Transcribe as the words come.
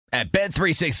At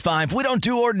Bet365, we don't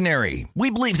do ordinary. We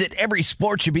believe that every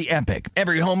sport should be epic.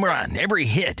 Every home run, every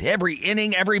hit, every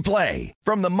inning, every play.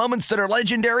 From the moments that are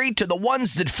legendary to the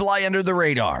ones that fly under the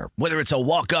radar. Whether it's a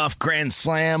walk-off grand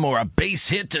slam or a base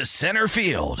hit to center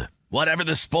field. Whatever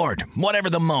the sport, whatever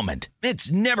the moment.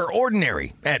 It's never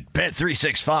ordinary at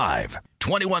Bet365.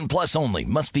 21 plus only.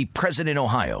 Must be present in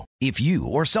Ohio. If you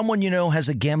or someone you know has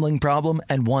a gambling problem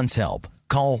and wants help,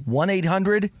 call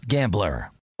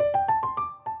 1-800-GAMBLER.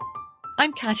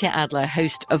 I'm Katya Adler,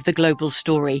 host of The Global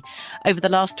Story. Over the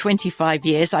last 25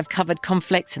 years, I've covered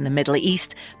conflicts in the Middle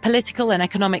East, political and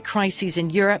economic crises in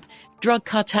Europe, drug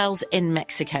cartels in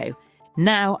Mexico.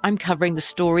 Now I'm covering the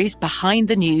stories behind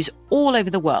the news all over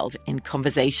the world in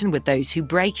conversation with those who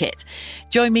break it.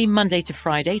 Join me Monday to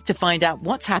Friday to find out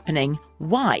what's happening,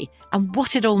 why, and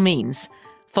what it all means.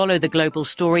 Follow The Global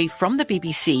Story from the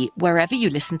BBC wherever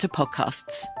you listen to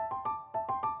podcasts.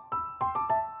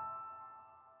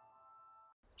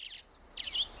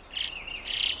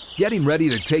 Getting ready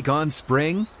to take on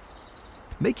spring?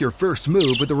 Make your first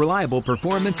move with the reliable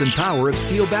performance and power of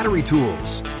Steel battery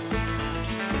tools.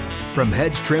 From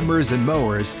hedge trimmers and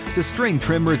mowers to string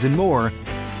trimmers and more,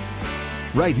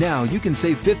 right now you can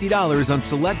save $50 on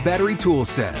select battery tool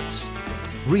sets.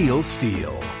 Real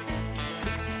Steel.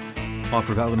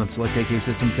 Offer valid on select AK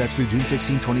system sets through June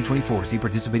 16, 2024. See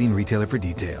participating retailer for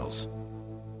details.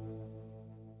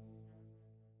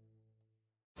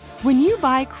 When you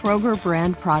buy Kroger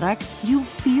brand products, you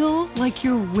feel like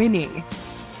you're winning.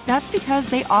 That's because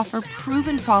they offer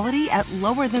proven quality at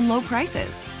lower than low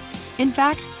prices. In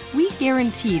fact, we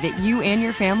guarantee that you and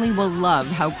your family will love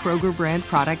how Kroger brand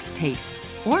products taste,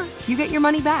 or you get your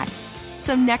money back.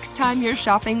 So next time you're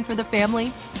shopping for the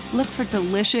family, look for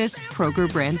delicious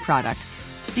Kroger brand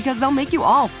products, because they'll make you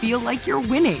all feel like you're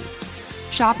winning.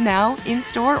 Shop now,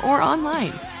 in-store, or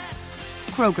online.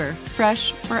 Kroger,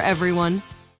 fresh for everyone.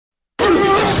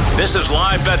 This is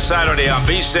Live Bet Saturday on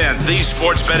VSiN, the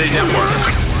Sports Betting Network.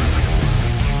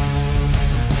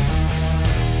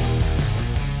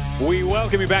 We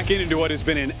welcome you back into what has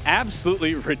been an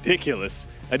absolutely ridiculous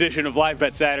edition of Live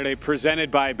Bet Saturday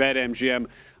presented by BetMGM,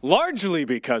 largely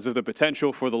because of the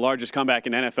potential for the largest comeback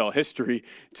in NFL history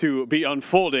to be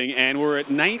unfolding. And we're at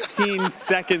 19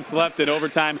 seconds left in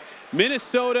overtime.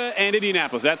 Minnesota and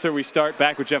Indianapolis. That's where we start.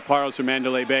 Back with Jeff Parles from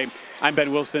Mandalay Bay. I'm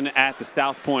Ben Wilson at the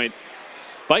South Point.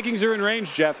 Vikings are in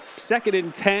range, Jeff. 2nd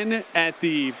and 10 at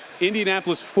the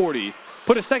Indianapolis 40.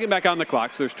 Put a second back on the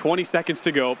clock, so there's 20 seconds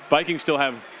to go. Vikings still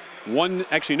have out of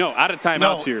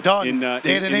timeouts here. Done.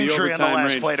 They had an in injury on the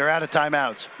last range. play. They're out of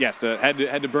timeouts. Yes, had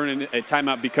to burn a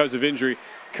timeout because of injury.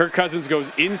 Kirk Cousins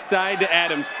goes inside to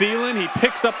Adam Thielen. He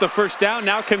picks up the first down.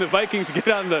 Now can the Vikings get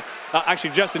on the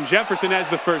Justin Jefferson has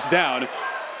the first down.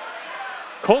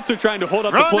 Colts are trying to hold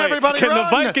up the play. Can the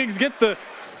Vikings get the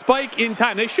spike in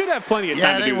time? They should have plenty of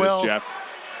time to do this, Jeff.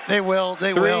 They will.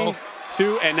 3,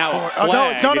 2, and now a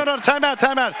flag. No.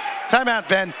 Timeout,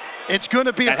 Ben. It's going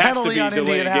to be a penalty on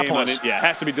Indianapolis. It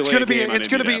has to be delayed. It's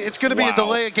going to be a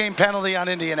delay of game penalty on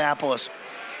Indianapolis.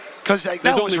 Because that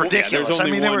was ridiculous. I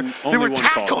mean,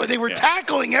 they were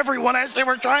tackling everyone as they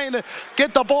were trying to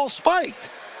get the ball spiked.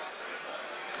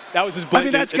 That was as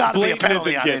blatant, that's got to be a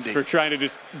penalty as it gets for trying to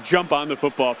just jump on the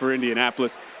football for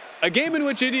Indianapolis. A game in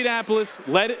which Indianapolis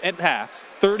led at half,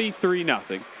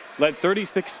 33-0. Led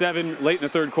 36-7 late in the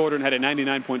third quarter and had a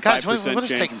 99.5%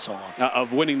 chance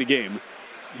of winning the game.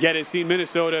 Yet has seen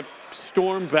Minnesota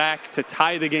storm back to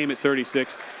tie the game at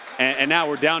 36. And now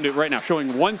we're down to right now,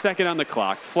 showing 1 second on the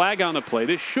clock. Flag on the play.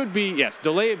 This should be,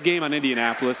 delay of game on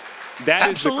Indianapolis. That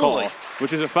is the call,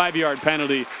 which is a 5-yard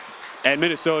penalty. And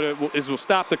Minnesota will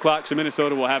stop the clock, so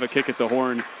Minnesota will have a kick at the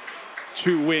horn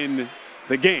to win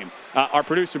the game. Our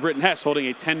producer, Britton Hess, holding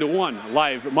a 10-1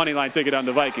 live money line ticket on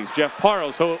the Vikings. Jeff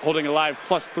Parles holding a live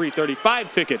plus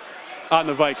 335 ticket on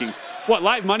the Vikings. What,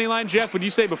 live money line, Jeff, would you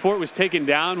say before it was taken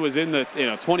down was in the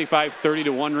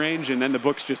 25-30-1 range, and then the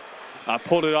books just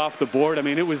pulled it off the board? I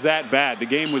mean, it was that bad. The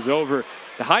game was over.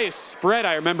 The highest spread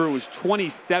I remember was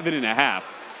 27.5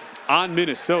 on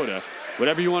Minnesota.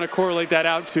 Whatever you want to correlate that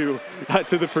out to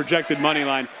the projected money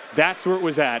line, that's where it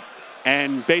was at.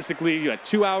 And basically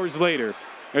 2 hours later,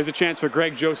 there's a chance for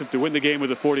Greg Joseph to win the game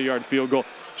with a 40-yard field goal.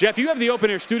 Jeff, you have the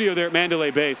open-air studio there at Mandalay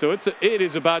Bay, so it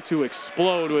is about to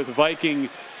explode with Viking.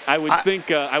 I would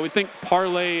think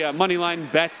parlay money line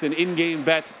bets and in-game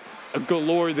bets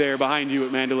galore there behind you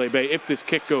at Mandalay Bay if this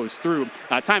kick goes through.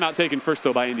 Timeout taken first,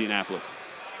 though, by Indianapolis.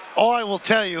 All I will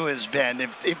tell you is, Ben,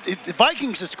 if the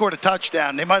Vikings had scored a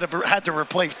touchdown, they might have had to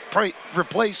replace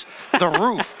the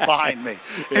roof behind me.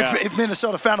 Yeah. If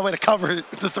Minnesota found a way to cover the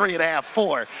 3.5,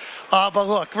 4. But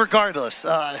look, regardless,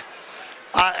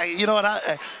 You know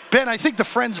what, Ben, I think the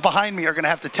friends behind me are going to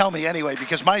have to tell me anyway,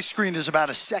 because my screen is about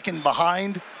a second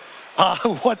behind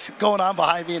what's going on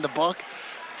behind me in the book.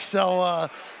 So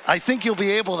I think we'll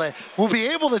be able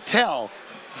to tell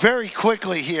very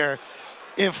quickly here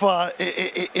if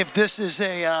this is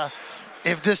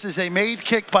a made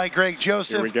kick by Greg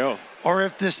Joseph. Here we go. Or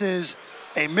if this is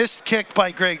a missed kick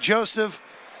by Greg Joseph.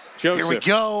 Here we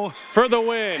go. For the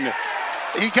win.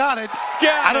 He got it.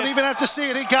 I don't even have to see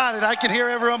it. He got it. I can hear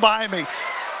everyone behind me.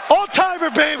 All-timer,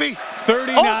 baby.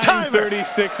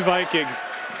 39-36 Vikings.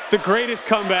 The greatest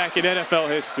comeback in NFL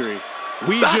history.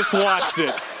 We just watched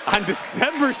it on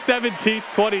December 17th,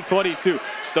 2022.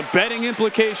 The betting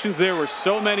implications, there were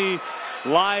so many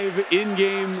live,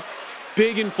 in-game,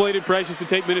 big inflated prices to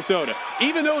take Minnesota.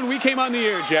 Even though when we came on the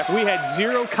air, Jeff, we had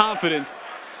zero confidence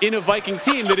in a Viking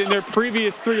team that in their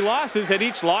previous 3 losses had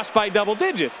each lost by double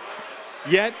digits.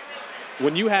 Yet,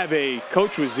 when you have a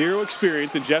coach with zero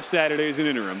experience in Jeff Saturday as an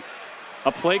interim,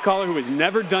 a play caller who has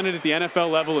never done it at the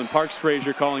NFL level in Parks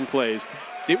Frazier calling plays,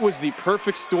 it was the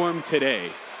perfect storm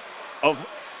today of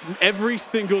every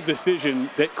single decision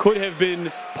that could have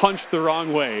been punched the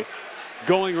wrong way,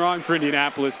 going wrong for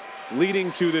Indianapolis,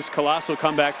 leading to this colossal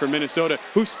comeback for Minnesota,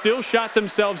 who still shot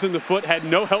themselves in the foot, had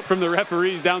no help from the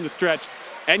referees down the stretch,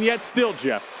 and yet still,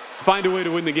 Jeff, find a way to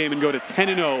win the game and go to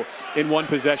 10-0 in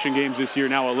one-possession games this year,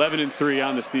 now 11-3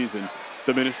 on the season,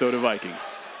 the Minnesota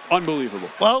Vikings. Unbelievable.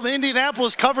 Well,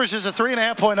 Indianapolis covers as a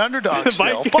 3.5-point underdog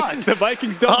still, but the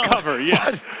Vikings don't cover,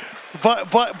 yes.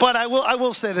 But I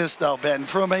will say this, though, Ben,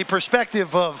 from a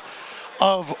perspective of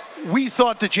we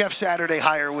thought the Jeff Saturday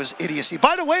hire was idiocy.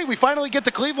 By the way, we finally get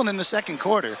to Cleveland in the second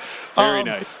quarter. Very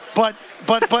nice. But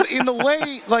in the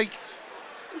way, like,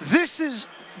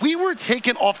 we were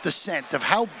taken off the scent of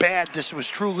how bad this was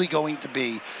truly going to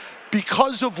be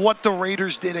because of what the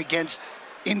Raiders did against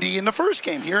Indy in the first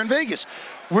game here in Vegas,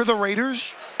 where the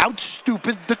Raiders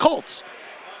outstupid the Colts.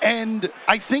 And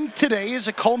I think today is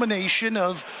a culmination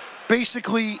of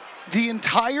basically the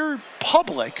entire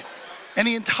public and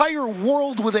the entire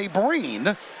world with a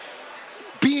brain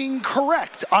being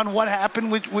correct on what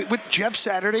happened with Jeff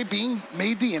Saturday being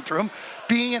made the interim,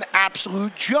 being an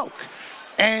absolute joke.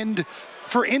 And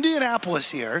for Indianapolis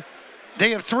here, they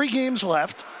have 3 games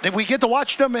left. We get to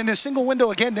watch them in a single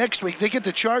window again next week. They get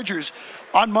the Chargers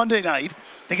on Monday night.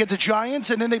 They get the Giants,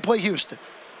 and then they play Houston.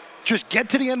 Just get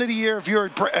to the end of the year. If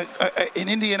you're an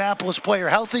Indianapolis player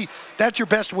healthy, that's your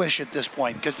best wish at this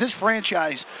point. Because this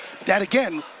franchise, that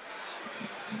again,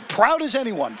 proud as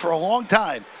anyone for a long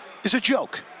time, is a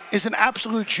joke, is an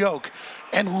absolute joke.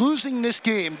 And losing this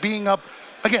game, being up,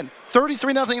 again,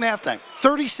 33-0 at halftime,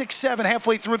 36-7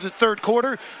 halfway through the third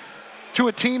quarter, to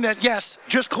a team that, yes,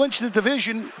 just clinched the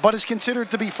division, but is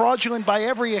considered to be fraudulent by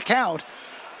every account,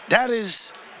 that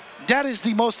is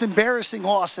the most embarrassing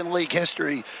loss in league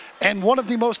history and one of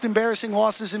the most embarrassing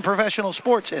losses in professional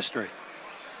sports history.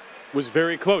 Was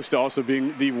very close to also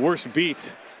being the worst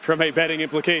beat from a betting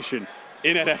implication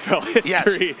in NFL history.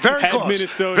 Yes, very had close.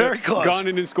 Minnesota gone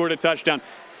in and scored a touchdown.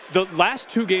 The last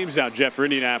 2 games now, Jeff, for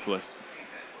Indianapolis,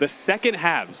 the second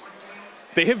halves,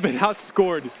 they have been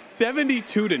outscored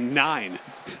 72-9.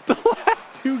 The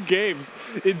last 2 games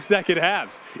in second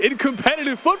halves. In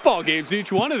competitive football games,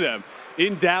 each one of them.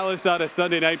 In Dallas on a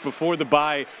Sunday night before the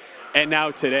bye, and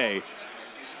now today.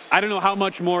 I don't know how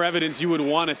much more evidence you would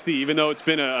want to see, even though it's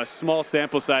been a small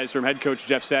sample size from head coach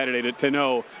Jeff Saturday to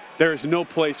know there's no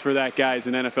place for that guy as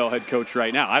an NFL head coach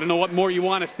right now. I don't know what more you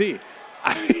want to see.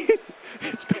 I mean,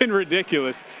 it's been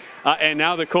ridiculous. And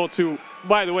now the Colts, who,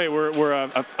 by the way, were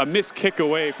a missed kick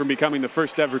away from becoming the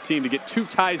first ever team to get 2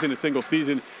 ties in a single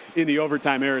season in the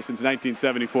overtime era since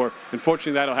 1974.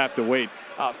 Unfortunately, that'll have to wait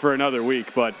for another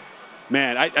week. But,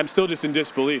 man, I'm still just in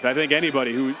disbelief. I think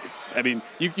anybody who, I mean,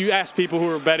 you ask people who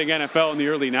were betting NFL in the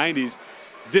early 90s,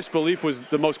 disbelief was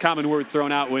the most common word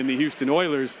thrown out when the Houston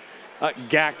Oilers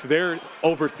gacked their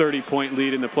over 30-point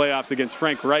lead in the playoffs against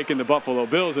Frank Reich and the Buffalo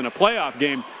Bills in a playoff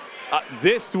game.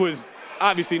 This was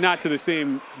obviously not to the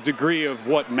same degree of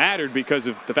what mattered because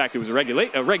of the fact it was a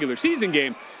regular season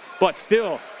game, but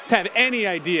still, to have any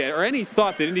idea or any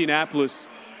thought that Indianapolis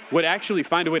would actually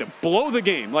find a way to blow the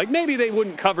game, like maybe they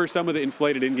wouldn't cover some of the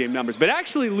inflated in-game numbers, but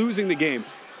actually losing the game,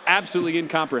 absolutely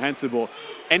incomprehensible.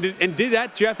 And did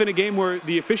that, Jeff, in a game where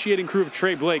the officiating crew of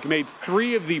Trey Blake made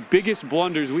 3 of the biggest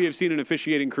blunders we have seen an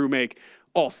officiating crew make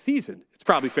all season. It's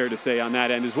probably fair to say on that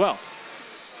end as well.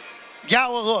 Yeah,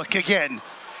 well, look, again,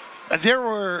 there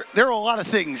were a lot of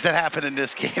things that happened in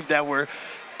this game that were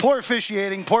poor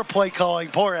officiating, poor play calling,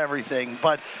 poor everything.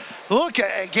 But look,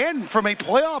 again, from a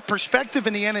playoff perspective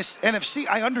in the NFC,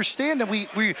 I understand that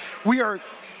we are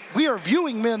we are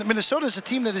viewing Minnesota as a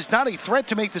team that is not a threat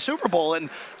to make the Super Bowl, and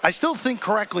I still think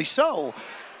correctly so.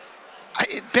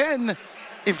 Ben,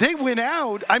 if they win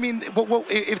out, I mean,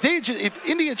 if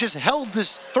India just held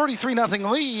this 33-0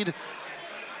 lead,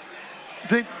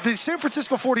 the San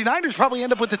Francisco 49ers probably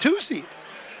end up with the 2 seed.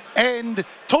 And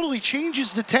totally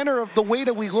changes the tenor of the way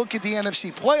that we look at the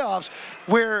NFC playoffs,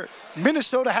 where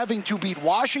Minnesota having to beat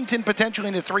Washington potentially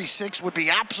in the 3-6 would be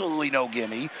absolutely no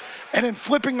gimme. And then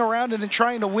flipping around and then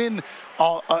trying to win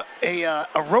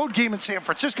a road game in San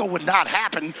Francisco would not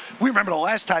happen. We remember the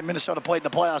last time Minnesota played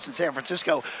in the playoffs in San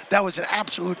Francisco. That was an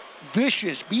absolute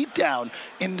vicious beatdown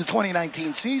in the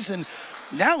 2019 season.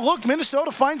 Now, look, Minnesota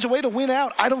finds a way to win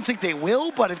out. I don't think they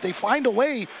will, but if they find a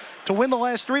way to win the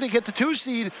last 3 to get the 2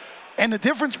 seed, and the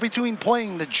difference between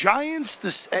playing the Giants,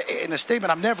 in a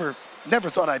statement I've never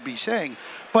thought I'd be saying,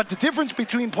 but the difference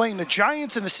between playing the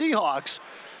Giants and the Seahawks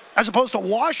as opposed to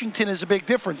Washington is a big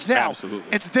difference. Now, absolutely,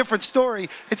 it's a different story.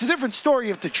 It's a different story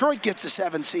if Detroit gets a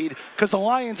 7 seed, because the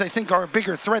Lions, I think, are a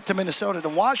bigger threat to Minnesota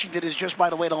than Washington is just by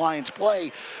the way the Lions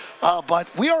play. But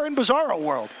we are in bizarro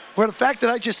world, where the fact that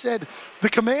I just said the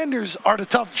Commanders are the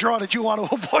tough draw that you want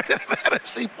to avoid in an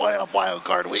NFC playoff wild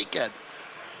card weekend.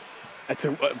 That's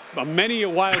many a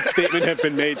wild statement have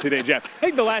been made today, Jeff. I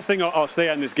think the last thing I'll say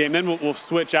on this game, then we'll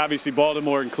switch, obviously,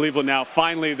 Baltimore and Cleveland now.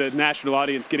 Finally, the national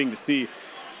audience getting to see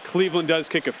Cleveland does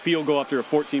kick a field goal after a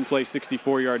 14-play,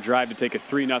 64-yard drive to take a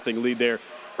 3-0 lead there.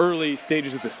 Early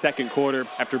stages of the second quarter,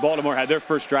 after Baltimore had their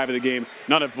first drive of the game,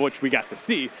 none of which we got to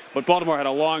see, but Baltimore had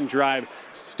a long drive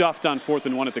stuffed on 4th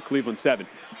and 1 at the Cleveland 7.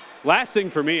 Last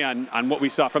thing for me on what we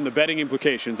saw from the betting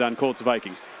implications on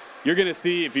Colts-Vikings. You're going to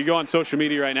see, if you go on social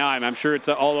media right now, I'm sure it's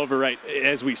all over right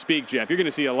as we speak, Jeff, you're going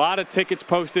to see a lot of tickets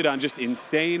posted on just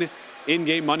insane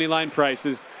in-game money line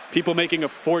prices, people making a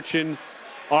fortune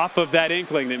off of that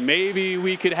inkling that maybe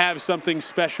we could have something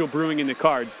special brewing in the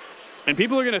cards. And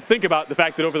people are going to think about the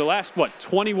fact that over the last,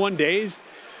 21 days,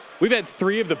 we've had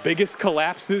 3 of the biggest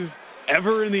collapses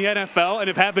ever in the NFL and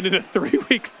have happened in a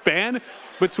 3-week span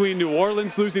between New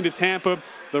Orleans losing to Tampa,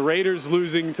 the Raiders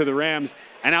losing to the Rams,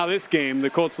 and now this game, the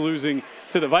Colts losing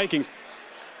to the Vikings.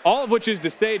 All of which is to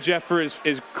say, Jeff, for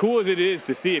as cool as it is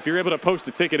to see, if you're able to post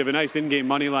a ticket of a nice in-game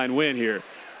money line win here,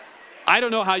 I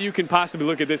don't know how you can possibly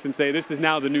look at this and say this is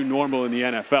now the new normal in the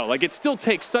NFL. Like, it still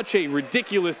takes such a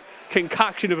ridiculous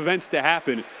concoction of events to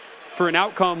happen for an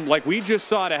outcome like we just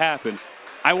saw to happen.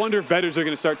 I wonder if bettors are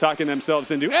going to start talking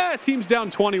themselves into, team's down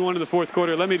 21 in the fourth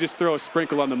quarter. Let me just throw a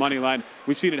sprinkle on the money line.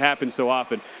 We've seen it happen so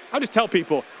often. I'll just tell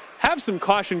people, have some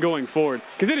caution going forward,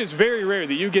 because it is very rare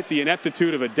that you get the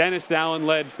ineptitude of a Dennis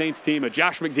Allen-led Saints team, a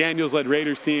Josh McDaniels-led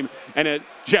Raiders team, and a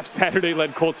Jeff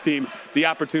Saturday-led Colts team the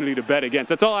opportunity to bet against.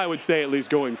 That's all I would say, at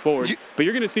least going forward. But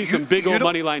you're going to see some big old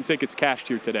money line tickets cashed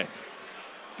here today.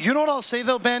 You know what I'll say,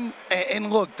 though, Ben? And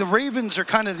look, the Ravens are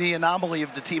kind of the anomaly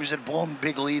of the teams that have blown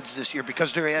big leads this year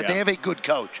because they have a good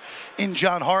coach in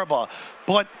John Harbaugh.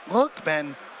 But look,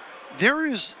 Ben, there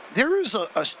is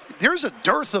a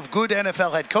dearth of good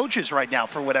NFL head coaches right now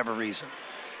for whatever reason.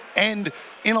 And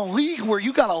in a league where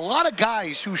you got a lot of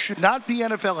guys who should not be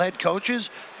NFL head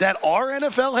coaches that are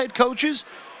NFL head coaches,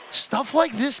 stuff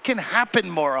like this can happen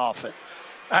more often.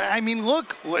 I mean,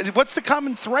 look, what's the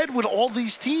common thread with all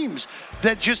these teams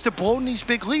that just have blown these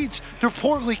big leads? They're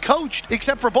poorly coached,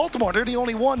 except for Baltimore. They're the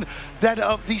only one that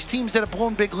of these teams that have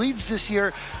blown big leads this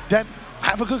year that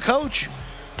have a good coach.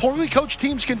 Poorly coached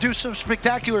teams can do some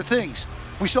spectacular things.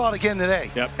 We saw it again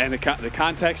today. Yep, and the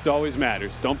context always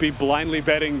matters. Don't be blindly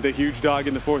betting the huge dog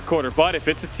in the fourth quarter. But if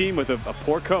it's a team with a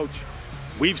poor coach,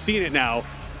 we've seen it now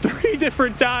 3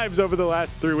 different times over the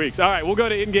last 3 weeks. All right, we'll go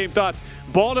to in-game thoughts.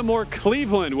 Baltimore,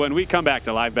 Cleveland when we come back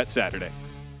to Live Bet Saturday.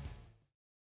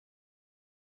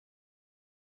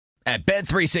 At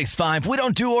Bet365, we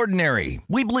don't do ordinary.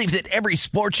 We believe that every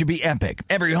sport should be epic.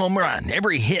 Every home run,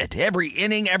 every hit, every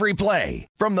inning, every play.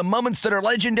 From the moments that are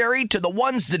legendary to the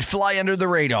ones that fly under the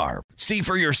radar. See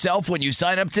for yourself when you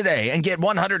sign up today and get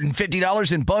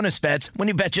 $150 in bonus bets when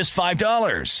you bet just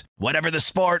 $5. Whatever the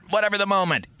sport, whatever the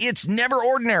moment, it's never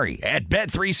ordinary at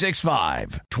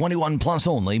Bet365. 21 plus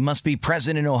only. Must be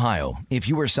present in Ohio. If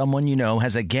you or someone you know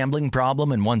has a gambling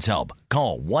problem and wants help,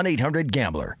 call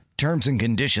 1-800-GAMBLER. Terms and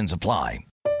conditions apply.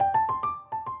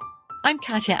 I'm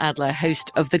Katya Adler, host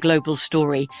of The Global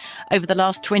Story. Over the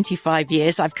last 25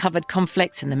 years, I've covered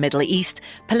conflicts in the Middle East,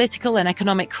 political and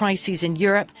economic crises in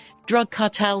Europe, drug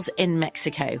cartels in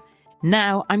Mexico.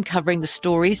 Now I'm covering the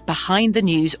stories behind the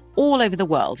news all over the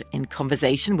world in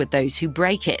conversation with those who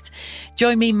break it.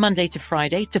 Join me Monday to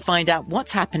Friday to find out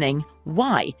what's happening,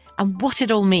 why, and what it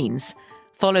all means.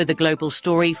 Follow The Global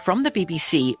Story from the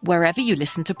BBC wherever you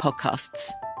listen to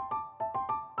podcasts.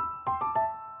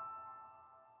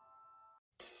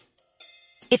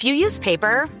 If you use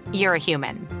paper, you're a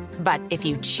human. But if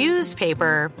you choose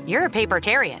paper, you're a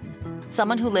papertarian.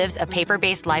 Someone who lives a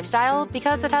paper-based lifestyle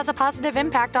because it has a positive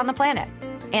impact on the planet.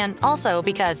 And also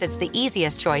because it's the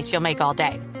easiest choice you'll make all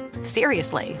day.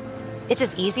 Seriously. It's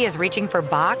as easy as reaching for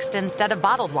boxed instead of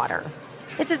bottled water.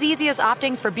 It's as easy as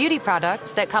opting for beauty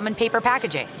products that come in paper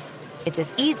packaging. It's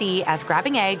as easy as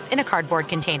grabbing eggs in a cardboard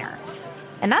container.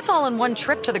 And that's all in one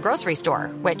trip to the grocery store,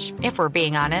 which, if we're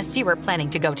being honest, you were planning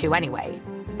to go to anyway.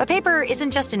 But paper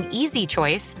isn't just an easy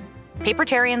choice.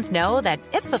 Papertarians know that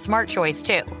it's the smart choice,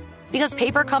 too. Because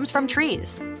paper comes from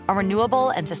trees, a renewable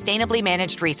and sustainably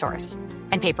managed resource.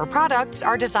 And paper products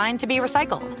are designed to be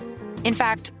recycled. In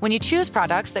fact, when you choose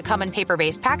products that come in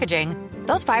paper-based packaging,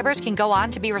 those fibers can go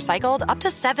on to be recycled up to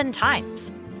 7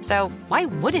 times. So why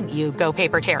wouldn't you go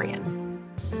papertarian?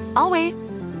 I'll wait.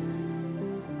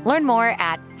 Learn more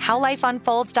at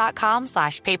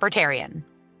howlifeunfolds.com/papertarian.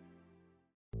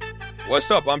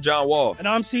 What's up? I'm John Wall. And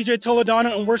I'm CJ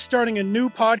Toledano, and we're starting a new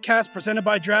podcast presented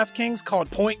by DraftKings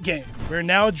called Point Game. We're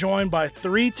now joined by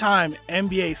 3-time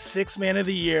NBA Sixth Man of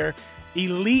the Year,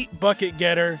 elite bucket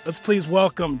getter. Let's please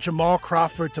welcome Jamal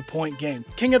Crawford to Point Game.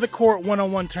 King of the Court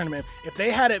one-on-one tournament. If they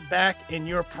had it back in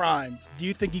your prime, do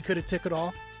you think you could have took it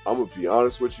all? I'm going to be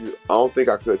honest with you. I don't think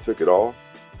I could have took it all,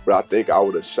 but I think I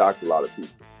would have shocked a lot of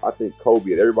people. I think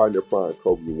Kobe and everybody in their prime,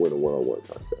 Kobe would win a one-on-one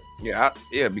contest. Yeah,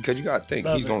 because you got to think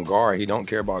he's going to guard. He don't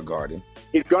care about guarding.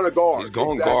 He's going to guard. He's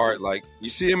going to guard. Like, you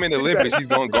see him in the Olympics, he's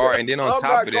going to guard. And then on top of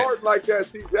that. I'm not guarding like that,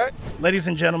 CJ. Ladies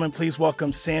and gentlemen, please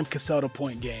welcome Sam Cassell to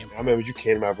Point Game. I remember you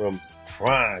came out from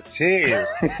prime 10.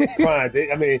 I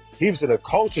mean, he was in a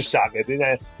culture shock. And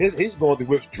then he's going through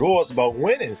withdrawals about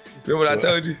winning. Remember what I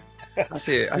told you? I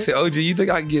said, OG, you think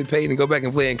I can get paid and go back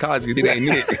and play in college? You think I ain't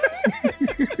it?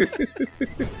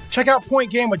 Check out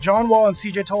Point Game with John Wall and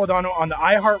CJ Toledano on the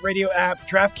iHeartRadio app,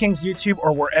 DraftKings YouTube,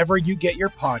 or wherever you get your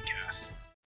podcasts.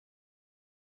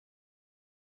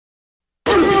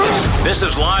 This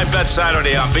is Live Bet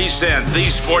Saturday on VSiN, the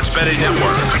Sports Betting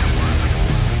Network.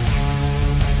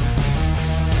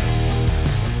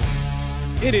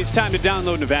 It is time to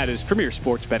download Nevada's premier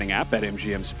sports betting app,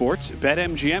 BetMGM Sports.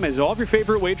 BetMGM has all of your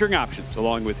favorite wagering options,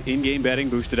 along with in-game betting,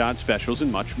 boosted odds specials, and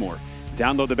much more.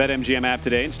 Download the BetMGM app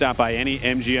today and stop by any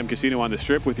MGM casino on the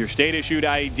Strip with your state-issued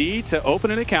ID to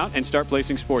open an account and start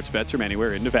placing sports bets from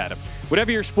anywhere in Nevada. Whatever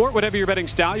your sport, whatever your betting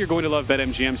style, you're going to love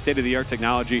BetMGM's state-of-the-art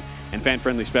technology and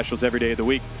fan-friendly specials every day of the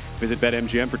week. Visit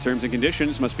BetMGM for terms and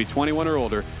conditions. Must be 21 or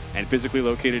older and physically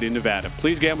located in Nevada.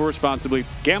 Please gamble responsibly.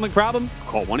 Gambling problem?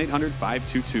 Call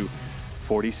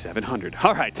 1-800-522-4700.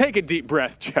 All right, take a deep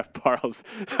breath, Jeff Parles.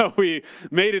 We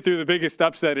made it through the biggest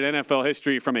upset in NFL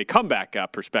history from a comeback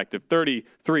perspective,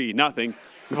 33-0.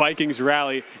 Vikings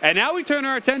rally. And now we turn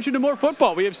our attention to more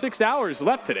football. We have 6 hours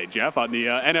left today, Jeff, on the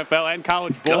NFL and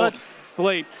College Bowl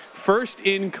slate. First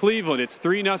in Cleveland, it's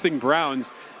 3-0 Browns.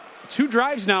 2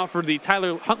 drives now for the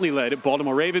Tyler Huntley-led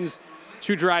Baltimore Ravens.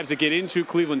 2 drives that get into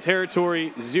Cleveland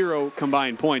territory, 0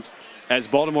 combined points. As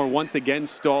Baltimore once again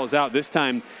stalls out. This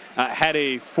time had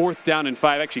a 4th down and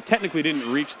 5. Actually, technically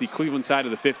didn't reach the Cleveland side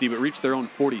of the 50, but reached their own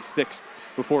 46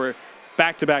 before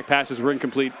back-to-back passes were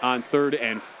incomplete on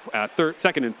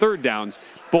second and third downs,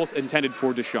 both intended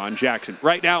for Deshaun Jackson.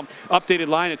 Right now, updated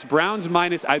line, it's Browns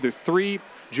minus either 3,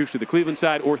 juice to the Cleveland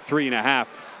side, or 3.5,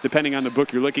 depending on the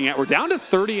book you're looking at. We're down to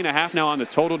 30.5 now on the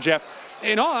total, Jeff.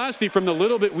 In all honesty, from the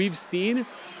little bit we've seen,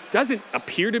 doesn't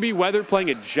appear to be weather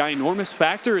playing a ginormous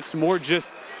factor. It's more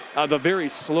just the very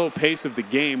slow pace of the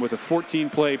game with a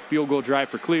 14-play field goal drive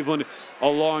for Cleveland, a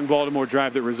long Baltimore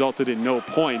drive that resulted in no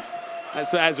points.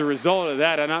 So as a result of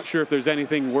that, I'm not sure if there's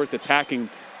anything worth attacking,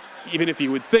 even if you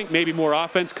would think maybe more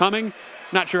offense coming.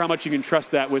 Not sure how much you can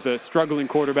trust that with a struggling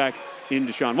quarterback in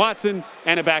Deshaun Watson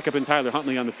and a backup in Tyler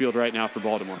Huntley on the field right now for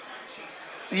Baltimore.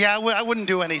 Yeah, I wouldn't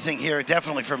do anything here,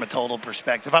 definitely from a total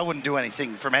perspective. I wouldn't do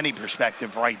anything from any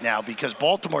perspective right now because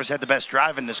Baltimore's had the best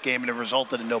drive in this game and it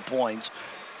resulted in no points.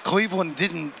 Cleveland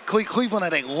didn't. Cleveland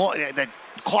had that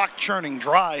clock-churning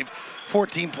drive,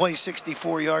 14 plays,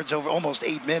 64 yards over almost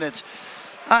 8 minutes.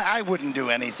 I wouldn't do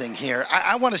anything here.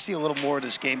 I want to see a little more of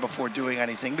this game before doing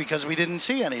anything because we didn't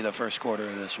see any of the first quarter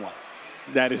of this one.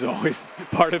 That is always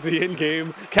part of the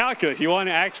in-game calculus. You want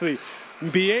to actually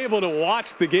be able to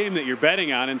watch the game that you're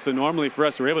betting on, and so normally for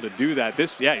us, we're able to do that.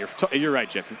 You're right,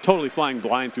 Jeff. You're totally flying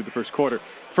blind through the first quarter.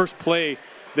 First play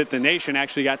that the nation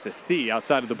actually got to see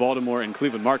outside of the Baltimore and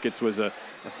Cleveland markets was a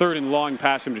 3rd and long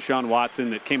pass from Deshaun Watson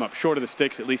that came up short of the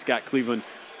sticks, at least got Cleveland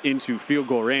into field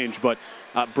goal range. But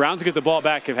Browns get the ball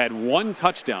back, have had 1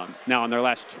 touchdown now in their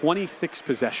last 26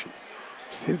 possessions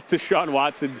since Deshaun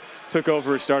Watson took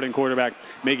over as starting quarterback,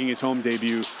 making his home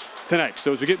debut tonight.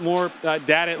 So as we get more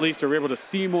data, at least, or we're able to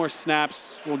see more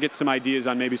snaps, we'll get some ideas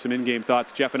on maybe some in-game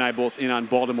thoughts. Jeff and I both in on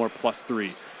Baltimore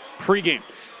 +3. Pre-game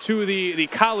to the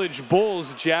college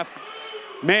Bulls, Jeff.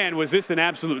 Man, was this an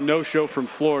absolute no-show from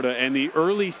Florida. And the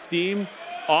early steam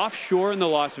offshore in the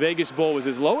Las Vegas Bowl was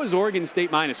as low as Oregon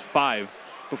State -5.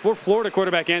 Before Florida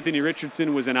quarterback Anthony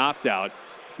Richardson was an opt-out.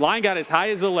 Line got as high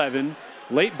as 11.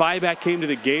 Late buyback came to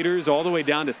the Gators all the way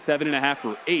down to 7.5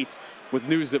 or 8, with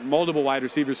news that multiple wide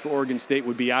receivers for Oregon State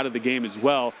would be out of the game as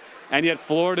well. And yet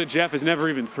Florida, Jeff, has never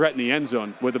even threatened the end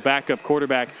zone, with a backup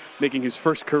quarterback making his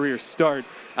first career start.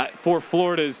 For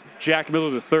Florida's Jack Miller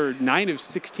III, 9 of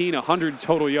 16, 100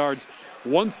 total yards,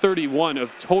 131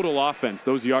 of total offense.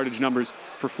 Those yardage numbers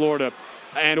for Florida.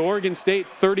 And Oregon State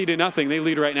 30-0. They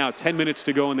lead right now, 10 minutes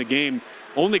to go in the game.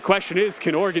 Only question is,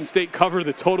 can Oregon State cover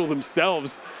the total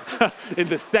themselves in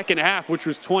the second half, which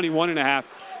was 21.5.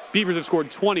 Beavers have scored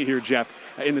 20 here, Jeff,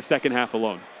 in the second half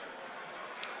alone.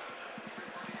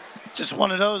 Just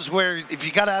one of those where if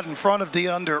you got out in front of the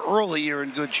under early, you're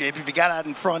in good shape. If you got out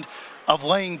in front of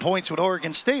laying points with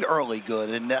Oregon State early, good.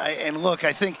 And look,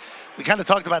 I think we kind of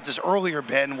talked about this earlier,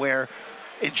 Ben, where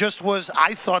it just was,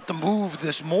 I thought the move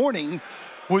this morning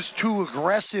was too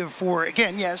aggressive for,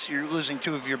 again, yes, you're losing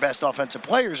 2 of your best offensive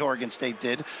players, Oregon State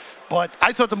did, but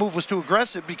I thought the move was too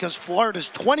aggressive because Florida's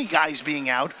 20 guys being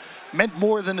out meant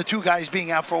more than the 2 guys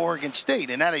being out for Oregon State,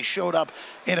 and that has showed up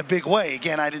in a big way.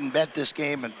 Again, I didn't bet this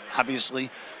game, and obviously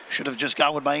should have just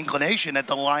gone with my inclination that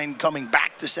the line coming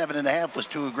back to 7.5 was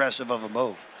too aggressive of a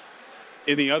move.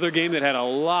 In the other game that had a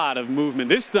lot of movement,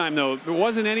 this time, though, there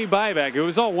wasn't any buyback. It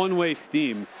was all one-way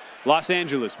steam. Los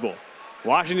Angeles Bowl.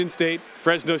 Washington State,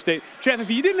 Fresno State. Jeff, if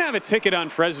you didn't have a ticket on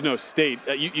Fresno State,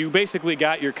 you basically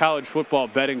got your college football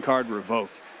betting card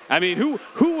revoked. I mean, who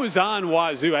was on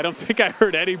Wazoo? I don't think I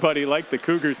heard anybody like the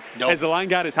Cougars. Nope. As the line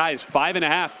got as high as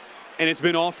 5.5, and it's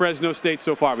been all Fresno State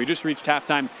so far. We just reached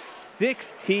halftime,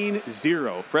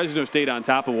 16-0. Fresno State on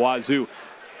top of Wazoo.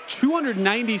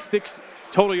 296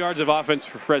 total yards of offense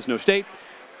for Fresno State.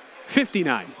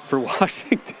 59 for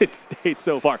Washington State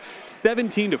so far.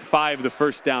 17-5 the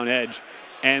first down edge.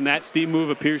 And that steam move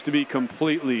appears to be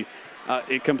completely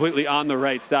on the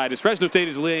right side. As Fresno State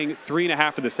is laying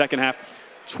 3.5 for the second half.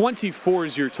 24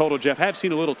 is your total, Jeff. I have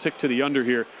seen a little tick to the under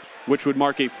here, which would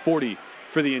mark a 40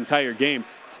 for the entire game.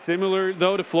 Similar,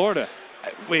 though, to Florida.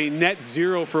 A net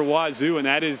 0 for Wazoo, and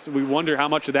that is, we wonder how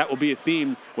much of that will be a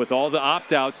theme with all the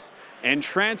opt-outs and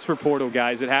transfer portal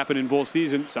guys that happen in bowl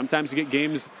season. Sometimes you get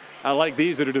games like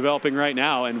these that are developing right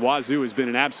now, and Wazoo has been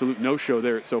an absolute no-show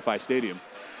there at SoFi Stadium.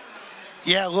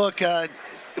 Yeah, look,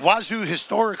 Wazoo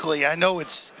historically, I know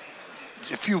it's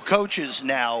a few coaches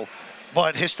now,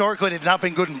 but historically they've not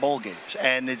been good in bowl games,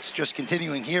 and it's just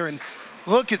continuing here. And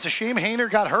look, it's a shame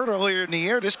Haener got hurt earlier in the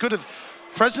year.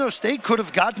 Fresno State could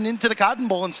have gotten into the Cotton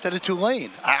Bowl instead of Tulane.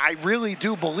 I really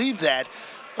do believe that.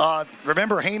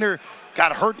 Remember, Haener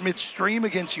got hurt midstream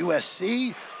against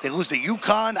USC. They lose to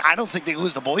UConn. I don't think they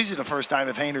lose to Boise the first time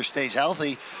if Haener stays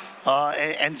healthy.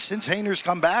 And since Haener's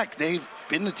come back, they've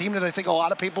been the team that I think a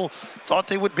lot of people thought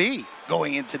they would be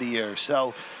going into the year.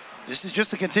 So this is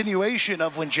just a continuation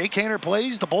of when Jake Haener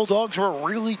plays, the Bulldogs were a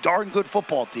really darn good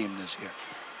football team this year.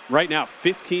 Right now,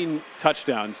 15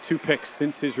 touchdowns, 2 picks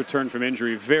since his return from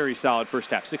injury. Very solid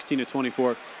first half,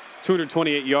 16-24.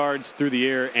 228 yards through the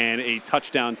air and a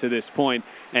touchdown to this point.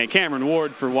 And Cameron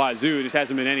Ward for Wazoo, just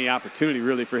hasn't been any opportunity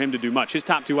really for him to do much. His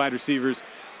top 2 wide receivers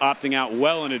opting out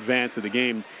well in advance of the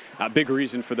game. A big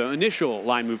reason for the initial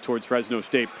line move towards Fresno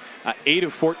State. 8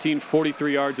 of 14,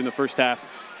 43 yards in the first half.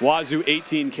 Wazoo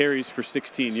 18 carries for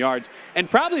 16 yards. And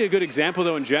probably a good example,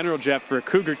 though, in general, Jeff, for a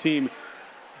Cougar team.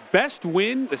 Best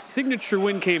win, the signature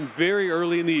win came very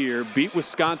early in the year. Beat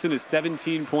Wisconsin as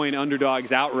 17-point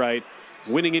underdogs outright,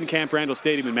 winning in Camp Randall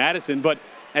Stadium in Madison. But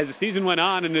as the season went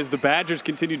on and as the Badgers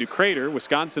continued to crater,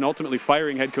 Wisconsin ultimately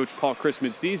firing head coach Paul Chryst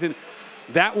midseason,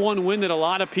 that one win that a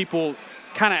lot of people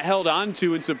kind of held on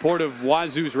to in support of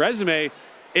Wazoo's resume,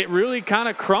 it really kind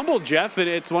of crumbled, Jeff. And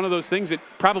it's one of those things that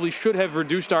probably should have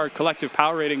reduced our collective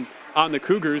power rating on the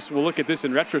Cougars. We'll look at this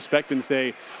in retrospect and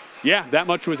say, yeah, that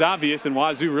much was obvious, and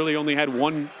Wazoo really only had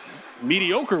one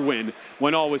mediocre win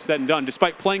when all was said and done,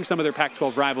 despite playing some of their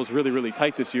Pac-12 rivals really, really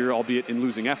tight this year, albeit in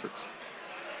losing efforts.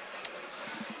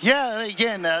 Yeah,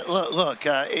 again,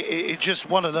 it's just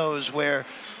one of those where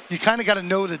you kind of got to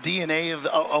know the DNA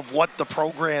of what the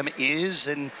program is,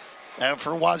 and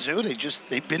for Wazoo,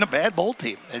 they've been a bad bowl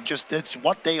team. It's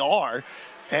what they are,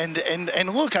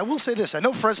 And look, I will say this. I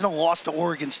know Fresno lost to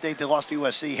Oregon State. They lost to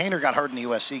USC. Haener got hurt in the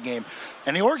USC game.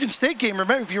 And the Oregon State game,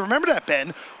 remember, if you remember that,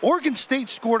 Ben, Oregon State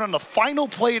scored on the final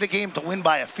play of the game to win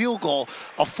by a field goal,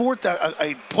 a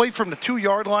play from the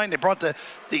 2-yard line. They brought the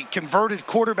converted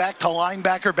quarterback to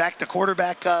linebacker back to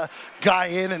quarterback guy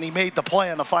in, and he made the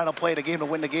play on the final play of the game to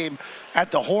win the game at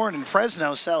the Horn in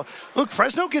Fresno. So, look,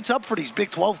 Fresno gets up for these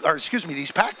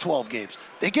these Pac-12 games.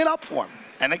 They get up for them,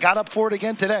 and they got up for it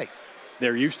again today.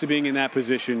 They're used to being in that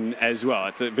position as well.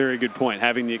 It's a very good point,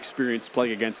 having the experience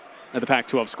playing against the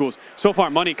Pac-12 schools. So far,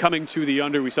 money coming to the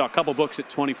under. We saw a couple books at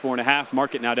 24.5.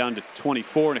 Market now down to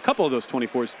 24, and a couple of those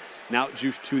 24s now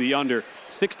juiced to the under.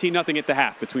 16-0 at the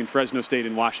half between Fresno State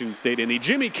and Washington State in the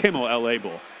Jimmy Kimmel LA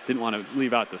Bowl. Didn't want to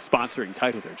leave out the sponsoring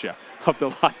title there, Jeff, of the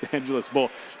Los Angeles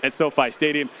Bowl at SoFi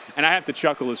Stadium. And I have to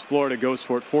chuckle as Florida goes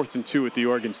for it 4th and 2 at the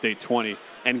Oregon State 20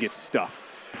 and gets stuffed.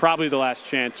 Probably the last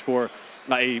chance for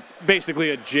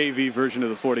basically a JV version of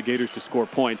the Florida Gators to score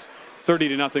points.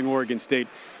 30-0 Oregon State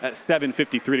at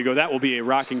 7:53 to go. That will be a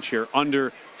rocking chair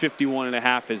under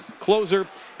 51.5 as closer.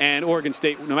 And Oregon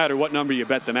State, no matter what number you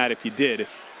bet them at, if you did,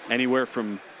 anywhere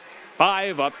from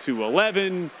 5 up to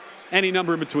 11, any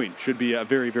number in between should be a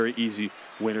very, very easy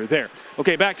winner there.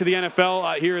 Okay, back to the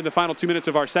NFL here in the final 2 minutes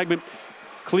of our segment.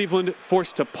 Cleveland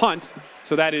forced to punt.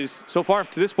 So that is, so far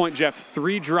to this point, Jeff,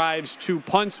 3 drives, 2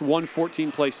 punts, 1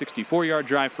 14-play, 64-yard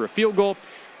drive for a field goal.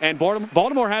 And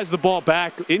Baltimore has the ball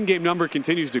back. In-game number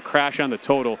continues to crash on the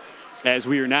total as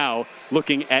we are now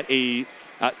looking at a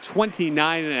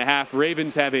 29.5.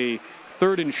 Ravens have a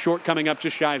 3rd and short coming up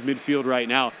just shy of midfield right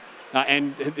now.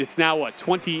 And it's now,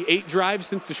 28 drives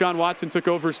since Deshaun Watson took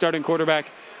over starting quarterback.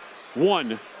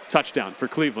 1 touchdown for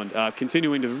Cleveland,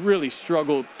 continuing to really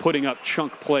struggle putting up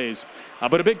chunk plays.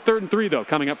 But a big 3rd and 3, though,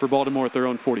 coming up for Baltimore at their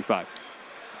own 45.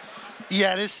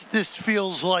 Yeah, this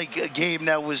feels like a game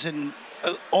that was in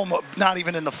almost not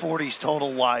even in the 40s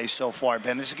total-wise so far,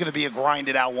 Ben. This is going to be a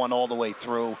grinded-out one all the way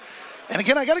through. And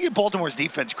again, I got to give Baltimore's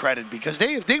defense credit because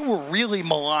they were really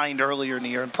maligned earlier in the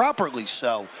year, and properly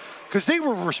so. Because they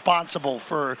were responsible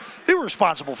for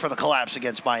the collapse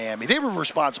against Miami. They were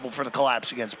responsible for the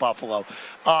collapse against Buffalo.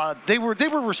 They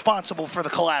were responsible for the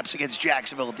collapse against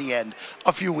Jacksonville at the end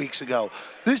a few weeks ago.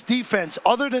 This defense,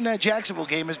 other than that Jacksonville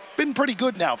game, has been pretty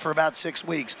good now for about 6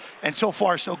 weeks. And so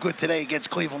far, so good today against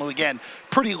Cleveland, who, again,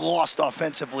 pretty lost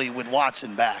offensively with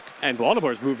Watson back. And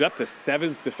Baltimore's moved up to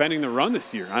 7th defending the run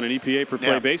this year on an EPA per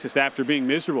play basis after being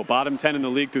miserable. Bottom 10 in the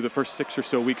league through the first 6 or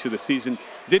so weeks of the season.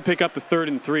 Did pick up the 3rd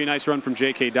and 3. Nice run from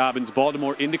J.K. Dobbins.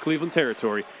 Baltimore into Cleveland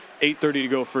territory. 8:30 to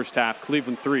go first half.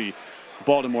 Cleveland 3,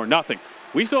 Baltimore nothing.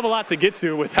 We still have a lot to get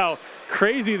to with how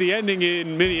crazy the ending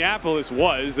in Minneapolis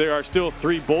was. There are still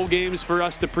 3 bowl games for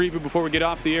us to preview before we get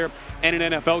off the air, and an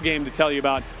NFL game to tell you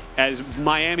about as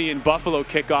Miami and Buffalo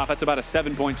kick off. That's about a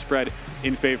 7-point spread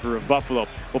in favor of Buffalo.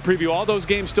 We'll preview all those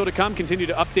games still to come, continue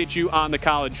to update you on the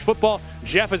college football.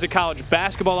 Jeff has a college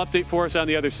basketball update for us on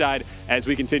the other side as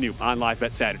we continue on Live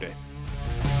Bet Saturday.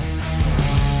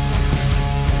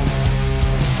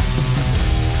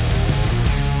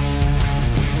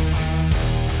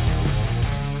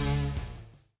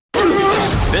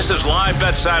 This is Live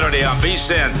Bet Saturday on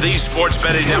VSiN, the Sports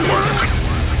Betting Network.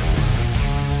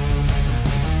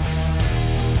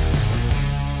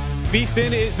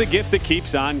 VSiN is the gift that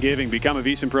keeps on giving. Become a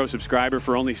VSiN Pro subscriber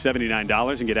for only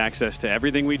 $79 and get access to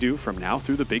everything we do from now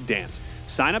through the big dance.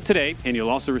 Sign up today, and you'll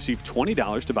also receive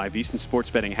 $20 to buy VSiN sports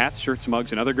betting hats, shirts,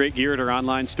 mugs, and other great gear at our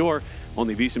online store.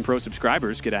 Only VSiN Pro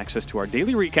subscribers get access to our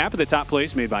daily recap of the top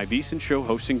plays made by VSiN show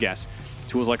hosts and guests.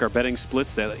 Tools like our betting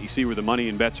splits that let you see where the money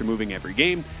and bets are moving every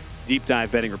game, deep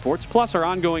dive betting reports, plus our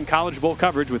ongoing College Bowl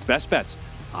coverage with best bets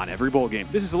on every bowl game.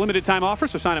 This is a limited time offer,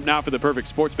 so sign up now for the perfect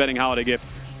sports betting holiday gift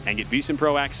and get VSiN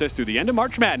Pro access through the end of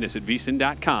March Madness at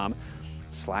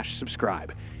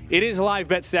vsin.com/subscribe. It is Live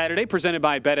Bet Saturday, presented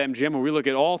by BetMGM, where we look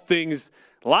at all things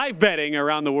live betting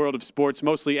around the world of sports,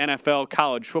 mostly NFL,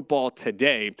 college football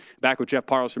today. Back with Jeff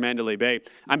Parles from Mandalay Bay.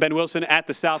 I'm Ben Wilson at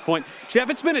the South Point.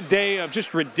 Jeff, it's been a day of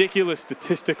just ridiculous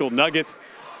statistical nuggets.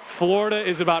 Florida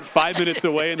is about 5 minutes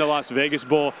away in the Las Vegas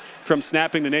Bowl from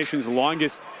snapping the nation's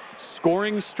longest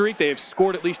scoring streak. They have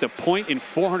scored at least a point in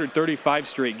 435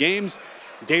 straight games.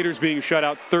 Gators being shut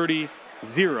out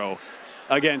 30-0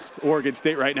 against Oregon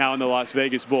State right now in the Las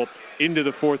Vegas Bowl into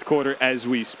the fourth quarter as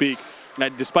we speak.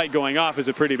 Despite going off as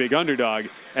a pretty big underdog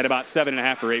at about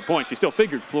 7.5 or 8 points, you still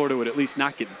figured Florida would at least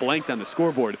not get blanked on the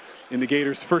scoreboard in the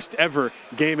Gators' first ever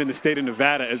game in the state of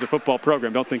Nevada as a football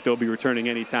program. Don't think they'll be returning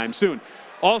anytime soon.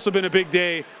 Also been a big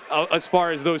day as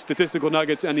far as those statistical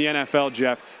nuggets and the NFL,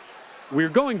 Jeff. we're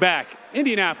going back.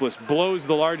 Indianapolis blows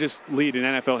the largest lead in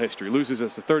NFL history, loses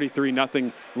us a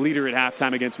 33-0 leader at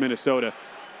halftime against Minnesota.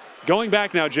 Going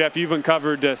back now, Jeff, you've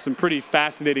uncovered some pretty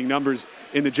fascinating numbers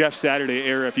in the Jeff Saturday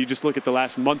era if you just look at the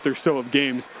last month or so of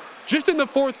games, just in the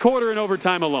fourth quarter and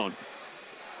overtime alone.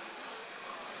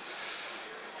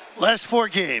 Last 4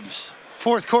 games,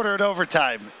 fourth quarter and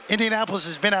overtime. Indianapolis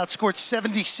has been outscored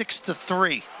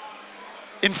 76-3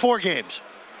 in 4 games.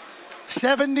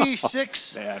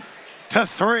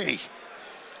 76-3.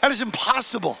 That is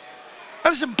impossible.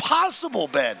 That is impossible,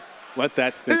 Ben. Let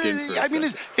that sink in for a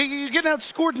second. You're getting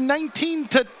outscored 19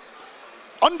 to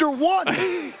under 1.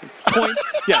 Yes,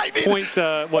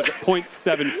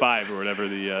 0.75 or whatever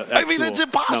the actual it's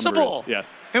impossible. Number is.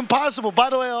 Yes. Impossible. By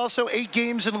the way, also 8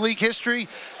 games in league history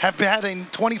have had a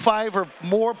 25 or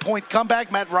more point comeback.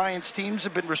 Matt Ryan's teams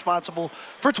have been responsible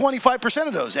for 25%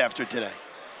 of those after today.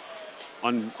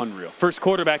 Unreal. First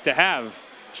quarterback to have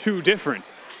 2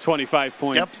 different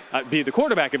 25-point, be the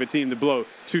quarterback of a team to blow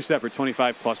 2 separate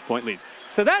 25-plus point leads.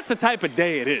 So that's the type of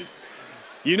day it is.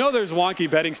 You know there's wonky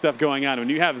betting stuff going on when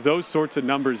you have those sorts of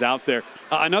numbers out there.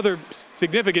 Another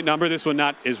significant number, this one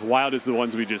not as wild as the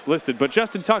ones we just listed, but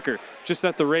Justin Tucker just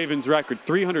set the Ravens record,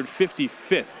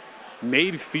 355th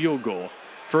made field goal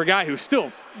for a guy who's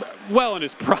still well in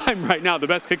his prime right now, the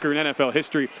best kicker in NFL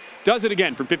history. Does it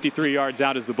again from 53 yards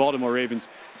out as the Baltimore Ravens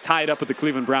tie it up with the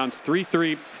Cleveland Browns,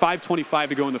 3-3, 5:25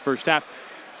 to go in the first half.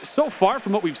 So far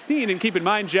from what we've seen, and keep in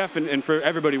mind, Jeff, and for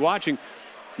everybody watching,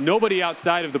 nobody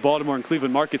outside of the Baltimore and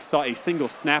Cleveland markets saw a single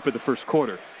snap of the first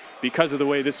quarter. Because of the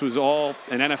way this was all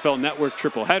an NFL Network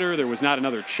triple header, there was not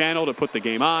another channel to put the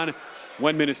game on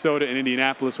when Minnesota and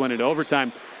Indianapolis went into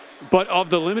overtime. But of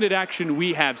the limited action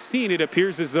we have seen, it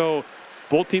appears as though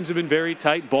both teams have been very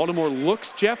tight. Baltimore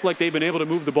looks, Jeff, like they've been able to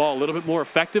move the ball a little bit more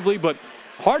effectively, but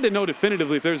hard to know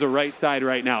definitively if there's a right side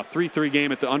right now. 3-3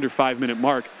 game at the under 5-minute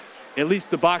mark. At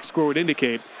least the box score would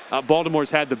indicate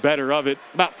Baltimore's had the better of it,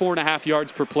 about 4.5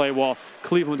 yards per play, while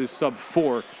Cleveland is sub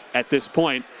 4 at this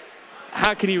point.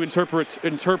 How can you interpret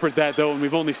that, though, when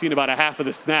we've only seen about a half of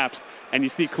the snaps, and you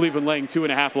see Cleveland laying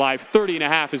 2.5 live?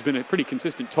 30.5 has been a pretty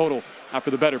consistent total for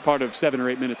the better part of 7 or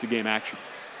 8 minutes of game action.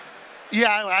 Yeah,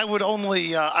 I would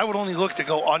only look to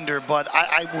go under, but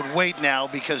I would wait now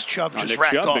because Chubb just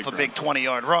racked off a big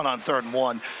 20-yard run on 3rd and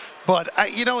 1. But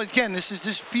again, this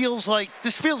feels like the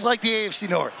AFC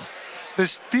North.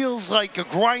 This feels like a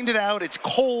grind it out. It's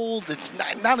cold. It's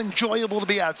not enjoyable to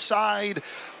be outside.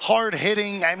 Hard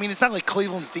hitting. I mean, it's not like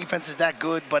Cleveland's defense is that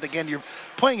good, but again, you're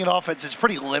playing an offense that's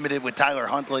pretty limited with Tyler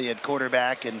Huntley at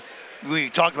quarterback. And we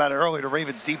talked about it earlier. The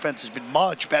Ravens' defense has been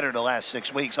much better the last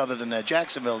 6 weeks, other than that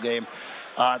Jacksonville game.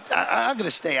 I'm going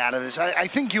to stay out of this. I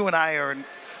think you and I are in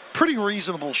pretty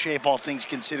reasonable shape, all things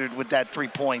considered, with that 3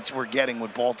 points we're getting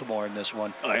with Baltimore in this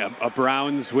one. A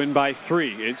Browns win by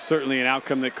 3. It's certainly an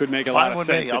outcome that could make a lot of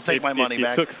sense. Me. I'll take my money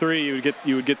back. If you took 3,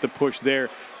 you would get the push there.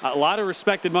 A lot of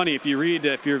respected money. If you read,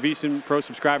 if you're a VSiN Pro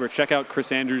subscriber, check out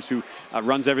Chris Andrews, who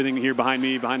runs everything here behind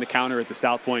me, behind the counter at the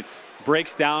South Point.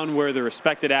 Breaks down where the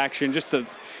respected action, just the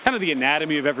kind of the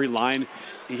anatomy of every line.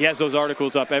 He has those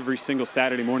articles up every single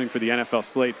Saturday morning for the NFL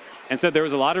slate, and said there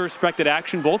was a lot of respected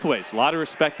action both ways. A lot of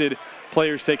respected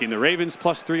players taking the Ravens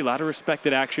 +3, a lot of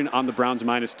respected action on the Browns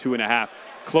 -2.5,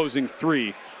 closing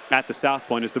 3 at the South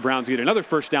Point as the Browns get another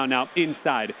first down now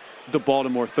inside the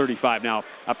Baltimore 35. Now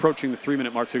approaching the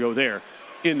 3-minute mark to go there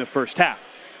in the first half.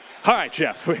 All right,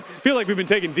 Jeff, we feel like we've been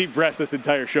taking deep breaths this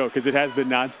entire show because it has been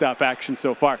nonstop action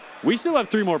so far. We still have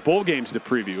 3 more bowl games to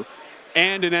preview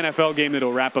and an NFL game that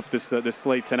will wrap up this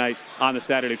slate tonight on the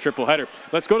Saturday triple header.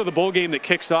 Let's go to the bowl game that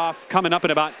kicks off coming up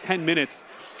in about 10 minutes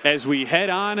as we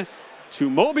head on to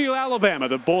Mobile, Alabama,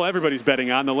 the bowl everybody's betting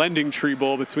on, the Lending Tree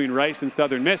Bowl between Rice and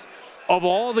Southern Miss. Of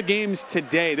all the games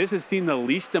today, this has seen the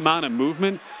least amount of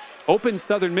movement. Open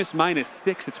Southern Miss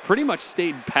 -6. It's pretty much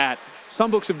stayed pat.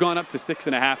 Some books have gone up to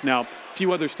 6.5 now. A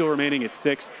few others still remaining at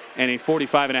 6, and a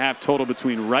 45.5 total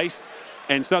between Rice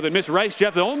and Southern Miss. Rice,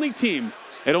 Jeff, the only team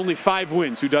at only 5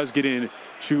 wins who does get in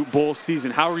to bowl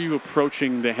season. How are you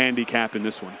approaching the handicap in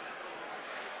this one?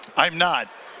 I'm not.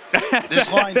 This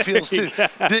line feels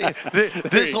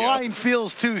this line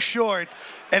feels too short,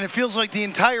 and it feels like the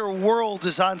entire world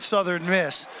is on Southern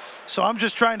Miss. So I'm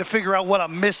just trying to figure out what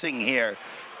I'm missing here.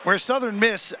 Where Southern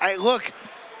Miss, the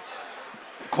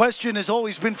question has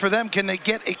always been for them, can they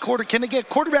get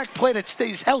quarterback play that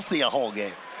stays healthy a whole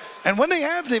game? And when they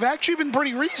have, they've actually been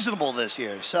pretty reasonable this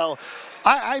year. So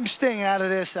I'm staying out of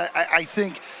this. I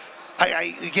think,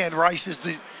 again, Rice is,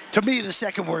 to me, the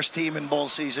second worst team in bowl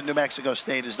season. New Mexico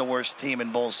State is the worst team in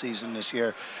bowl season this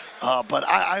year. But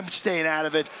I'm staying out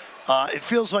of it. It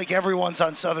feels like everyone's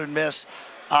on Southern Miss.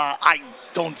 I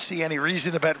don't see any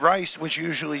reason to bet Rice, which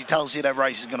usually tells you that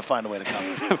Rice is going to find a way to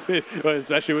cover. Well,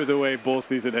 especially with the way bowl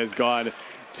season has gone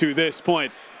to this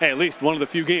point. Hey, at least one of the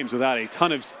few games without a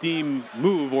ton of steam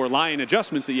move or line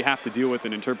adjustments that you have to deal with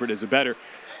and interpret as a bettor.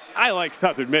 I like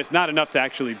Southern Miss, not enough to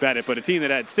actually bet it, but a team that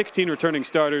had 16 returning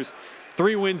starters,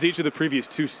 3 wins each of the previous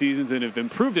 2 seasons, and have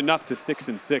improved enough to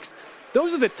 6-6.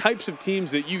 Those are the types of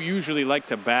teams that you usually like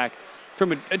to back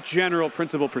from a general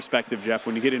principle perspective, Jeff,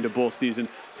 when you get into bowl season,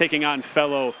 taking on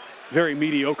fellow very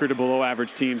mediocre to below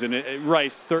average teams, and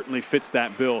Rice certainly fits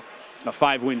that bill, a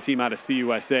 5-win team out of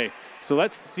CUSA. So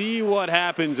let's see what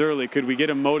happens early. Could we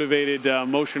get a motivated,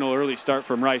 emotional early start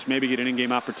from Rice, maybe get an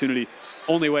in-game opportunity?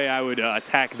 Only way I would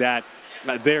attack that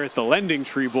there at the Lending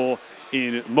Tree Bowl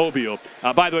in Mobile.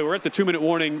 By the way, we're at the 2-minute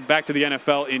warning. Back to the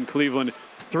NFL in Cleveland.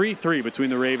 3-3 between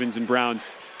the Ravens and Browns,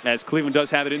 as Cleveland does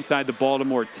have it inside the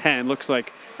Baltimore 10. Looks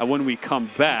like when we come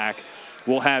back,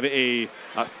 we'll have a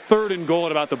 3rd and goal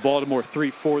at about the Baltimore 3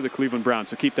 for the Cleveland Browns.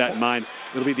 So keep that in mind.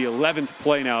 It'll be the 11th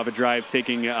play now of a drive,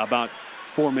 taking about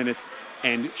 4 minutes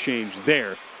and change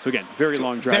there. So again, very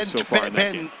long drive so far in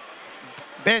that game.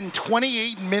 Ben,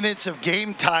 28 minutes of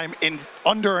game time in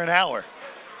under an hour.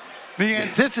 The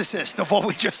antithesis of what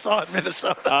we just saw in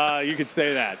Minnesota. You could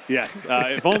say that, yes.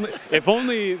 If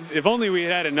only we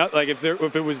had enough. Like if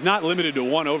it was not limited to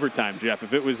 1 overtime, Jeff.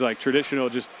 If it was like traditional,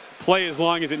 just play as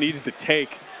long as it needs to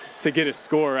take to get a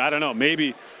score. I don't know.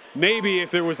 Maybe if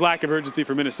there was lack of urgency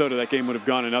for Minnesota, that game would have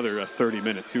gone another 30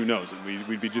 minutes. Who knows? And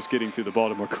we'd be just getting to the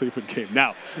Baltimore-Cleveland game.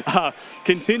 Now,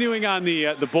 continuing on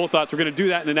the bowl thoughts, we're going to do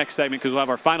that in the next segment because we'll have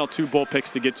our final 2 bowl picks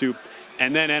to get to,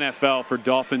 and then NFL for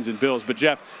Dolphins and Bills. But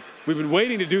Jeff, we've been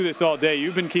waiting to do this all day.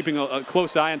 You've been keeping a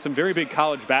close eye on some very big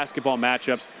college basketball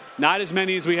matchups. Not as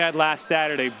many as we had last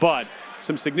Saturday, but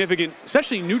some significant,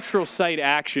 especially neutral site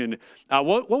action.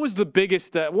 What was the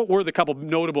biggest, what were the couple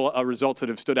notable results that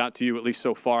have stood out to you, at least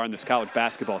so far, on this college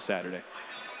basketball Saturday?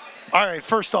 All right,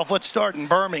 first off, let's start in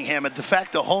Birmingham, a de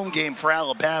facto home game for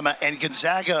Alabama, and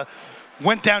Gonzaga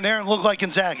went down there and looked like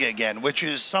Gonzaga again, which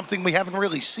is something we haven't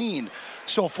really seen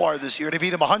so far this year. They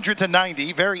beat them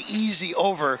 100-90, very easy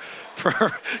over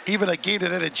for even a game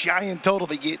that had a giant total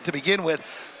to begin with.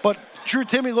 But Drew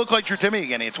Timme looked like Drew Timme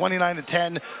again. He had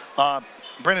 29-10.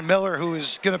 Brendan Miller, who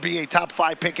is going to be a top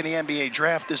 5 pick in the NBA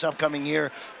draft this upcoming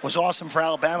year, was awesome for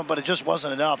Alabama, but it just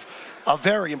wasn't enough.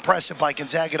 Very impressive by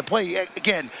Gonzaga to play.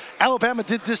 Again, Alabama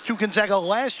did this to Gonzaga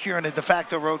last year in a de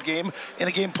facto road game, in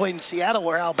a game played in Seattle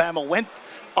where Alabama went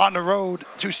on the road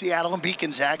to Seattle and beat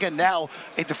Gonzaga. And now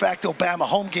a de facto Bama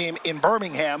home game in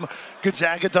Birmingham,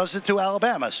 Gonzaga does it to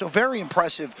Alabama. So very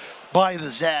impressive by the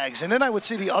Zags. And then I would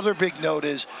say the other big note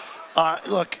is,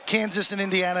 look, Kansas and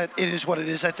Indiana, it is what it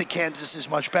is. I think Kansas is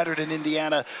much better than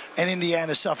Indiana, and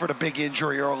Indiana suffered a big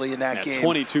injury early in that game.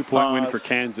 22-point win for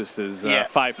Kansas is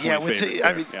 5-point favorites.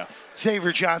 I mean,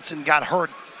 Xavier Johnson got hurt,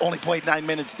 only played 9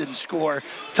 minutes, didn't score.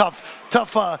 Tough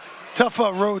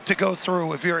road to go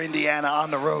through if you're Indiana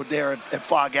on the road there at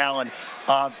Fog Allen.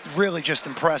 Really just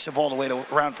impressive all the way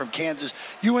around from Kansas.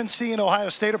 UNC and Ohio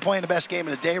State are playing the best game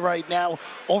of the day right now.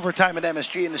 Overtime at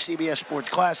MSG in the CBS Sports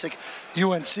Classic.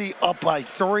 UNC up by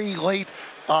 3 late.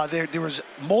 There was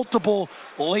multiple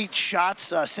late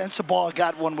shots. Sensabaugh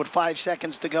got one with 5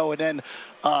 seconds to go. And then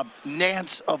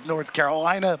Nance of North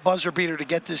Carolina, buzzer beater to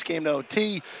get this game to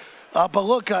OT. But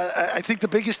look, I think the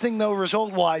biggest thing, though,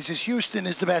 result-wise, is Houston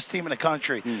is the best team in the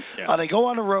country. They go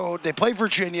on the road, they play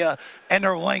Virginia, and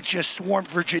their length just swarmed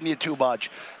Virginia too much.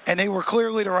 And they were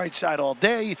clearly the right side all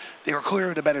day. They were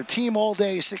clearly the better team all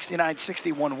day,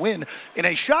 69-61 win. In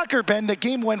a shocker, Ben, the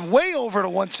game went way over to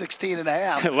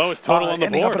 116.5. Lowest total on the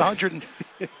ending board. Up at 100,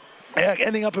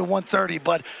 ending up at 130.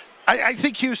 But I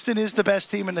think Houston is the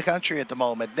best team in the country at the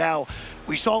moment. Now,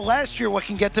 we saw last year what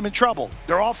can get them in trouble.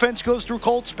 Their offense goes through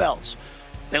cold spells.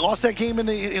 They lost that game in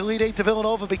the Elite Eight to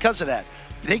Villanova because of that.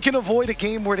 They can avoid a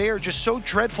game where they are just so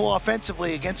dreadful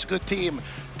offensively against a good team.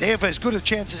 They have as good a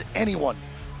chance as anyone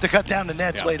to cut down the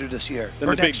nets later this year. Then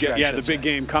the big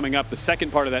game coming up, the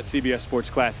second part of that CBS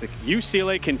Sports Classic.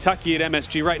 UCLA, Kentucky at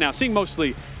MSG right now. Seeing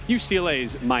mostly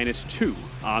UCLA's -2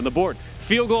 on the board.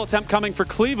 Field goal attempt coming for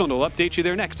Cleveland. We'll update you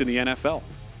there next in the NFL.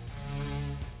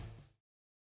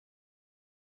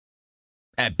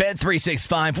 At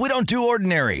Bet365, we don't do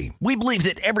ordinary. We believe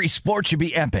that every sport should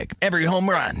be epic. Every home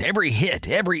run, every hit,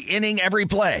 every inning, every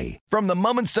play. From the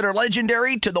moments that are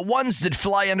legendary to the ones that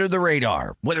fly under the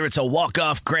radar. Whether it's a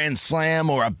walk-off grand slam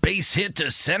or a base hit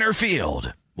to center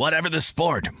field. Whatever the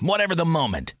sport, whatever the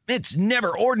moment. It's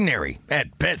never ordinary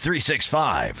at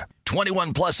Bet365.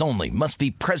 21 plus only. Must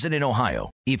be present in Ohio.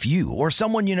 If you or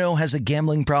someone you know has a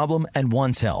gambling problem and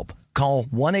wants help, call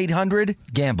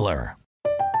 1-800-GAMBLER.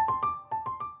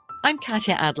 I'm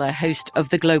Katya Adler, host of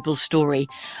The Global Story.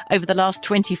 Over the last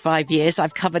 25 years,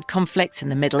 I've covered conflicts in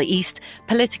the Middle East,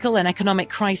 political and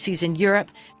economic crises in Europe,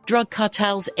 drug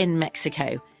cartels in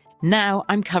Mexico. Now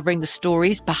I'm covering the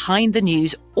stories behind the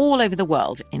news all over the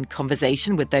world in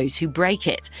conversation with those who break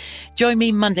it. Join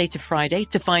me Monday to Friday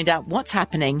to find out what's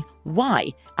happening, why,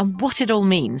 and what it all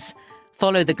means.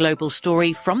 Follow The Global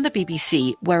Story from the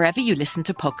BBC wherever you listen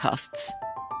to podcasts.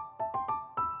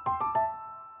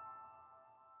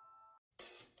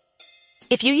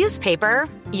 If you use paper,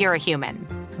 you're a human.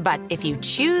 But if you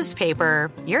choose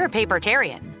paper, you're a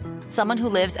papertarian. Someone who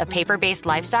lives a paper-based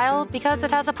lifestyle because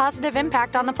it has a positive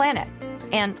impact on the planet.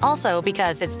 And also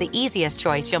because it's the easiest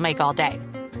choice you'll make all day.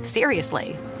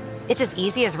 Seriously. It's as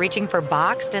easy as reaching for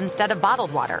boxed instead of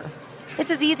bottled water.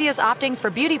 It's as easy as opting for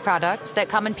beauty products that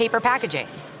come in paper packaging.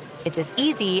 It's as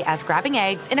easy as grabbing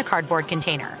eggs in a cardboard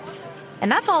container. And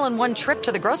that's all in one trip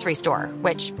to the grocery store,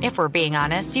 which, if we're being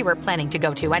honest, you were planning to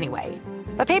go to anyway.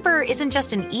 But paper isn't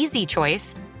just an easy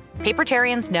choice.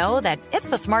 Papertarians know that it's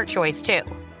the smart choice, too.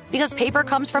 Because paper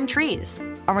comes from trees,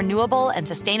 a renewable and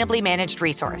sustainably managed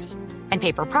resource. And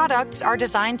paper products are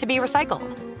designed to be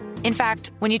recycled. In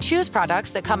fact, when you choose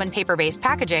products that come in paper-based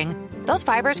packaging, those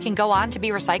fibers can go on to be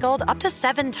recycled up to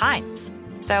 7 times.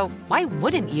 So why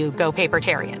wouldn't you go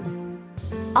papertarian?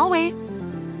 I'll wait.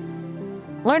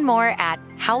 Learn more at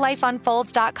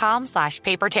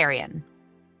howlifeunfolds.com/papertarian.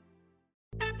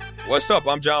 What's up?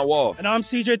 I'm John Wall. And I'm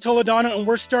CJ Toledano, and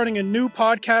we're starting a new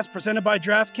podcast presented by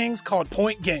DraftKings called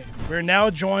Point Game. We're now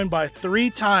joined by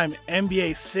 3-time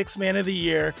NBA Sixth Man of the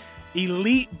Year,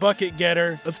 elite bucket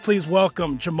getter. Let's please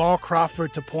welcome Jamal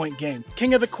Crawford to Point Game.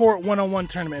 King of the Court one-on-one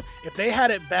tournament. If they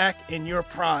had it back in your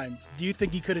prime, do you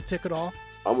think you could have took it all?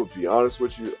 I'm going to be honest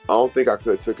with you. I don't think I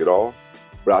could have took it all,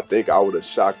 but I think I would have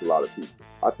shocked a lot of people.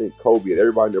 I think Kobe and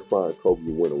everybody in their prime, Kobe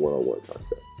would win a one-on-one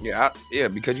contest. Yeah,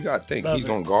 because you got to think, he's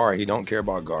going to guard. He don't care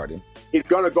about guarding. He's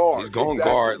going to guard. He's going to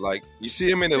guard. Like, you see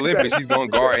him in the Olympics, he's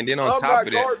going to guard. And then on top of that.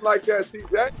 I'm not guarding like that,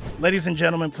 CJ. Ladies and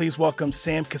gentlemen, please welcome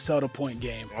Sam Cassell to Point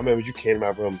Game. I remember you came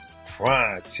out from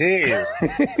crying, tears.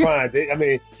 I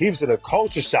mean, he was in a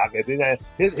culture shock. And then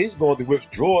he's going through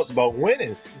withdrawals about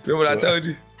winning. Remember what I told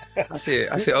you? I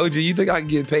said, OG, you think I can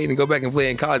get paid and go back and play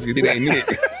in college because it ain't it?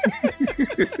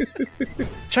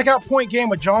 Check out Point Game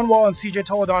with John Wall and CJ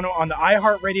Toledano on the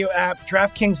iHeartRadio app,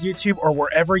 DraftKings YouTube, or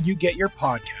wherever you get your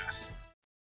podcasts.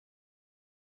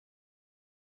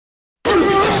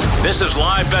 This is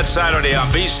Live Bet Saturday on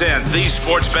VSiN, the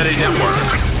Sports Betting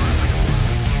Network.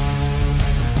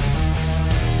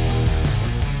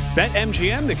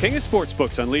 BetMGM, the king of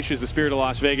sportsbooks, unleashes the spirit of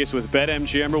Las Vegas with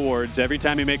BetMGM rewards. Every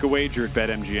time you make a wager at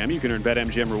BetMGM, you can earn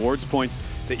BetMGM rewards points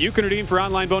that you can redeem for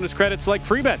online bonus credits like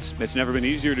free bets. It's never been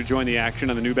easier to join the action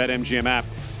on the new BetMGM app,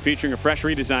 featuring a fresh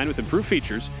redesign with improved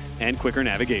features and quicker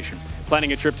navigation.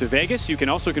 Planning a trip to Vegas, you can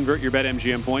also convert your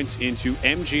BetMGM points into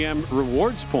MGM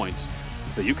rewards points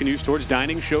that you can use towards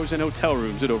dining, shows, and hotel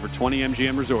rooms at over 20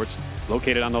 MGM resorts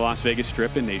located on the Las Vegas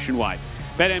Strip and nationwide.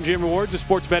 BetMGM Rewards is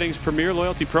sports betting's premier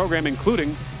loyalty program,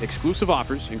 including exclusive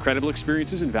offers, incredible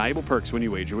experiences, and valuable perks when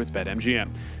you wager with BetMGM.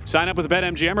 Sign up with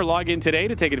BetMGM or log in today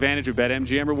to take advantage of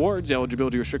BetMGM Rewards.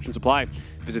 Eligibility restrictions apply.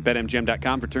 Visit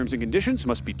BetMGM.com for terms and conditions.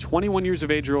 Must be 21 years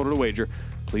of age or older to wager.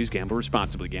 Please gamble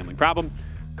responsibly. Gambling problem?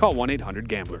 Call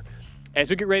 1-800-GAMBLER. As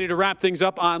we get ready to wrap things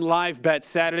up on Live Bet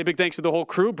Saturday, big thanks to the whole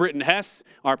crew. Britton Hess,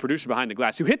 our producer behind the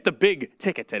glass, who hit the big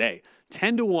ticket today.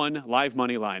 10-1 live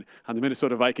money line on the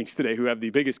Minnesota Vikings today, who have the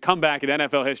biggest comeback in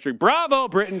NFL history. Bravo,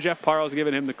 Britton. Jeff Parles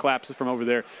giving him the claps from over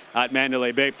there at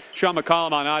Mandalay Bay. Sean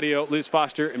McCollum on audio, Liz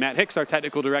Foster and Matt Hicks, our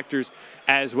technical directors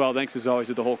as well. Thanks as always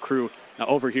to the whole crew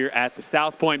over here at the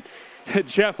South Point.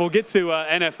 Jeff, we'll get to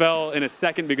NFL in a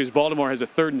second because Baltimore has a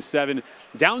 3rd and 7,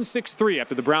 down 6-3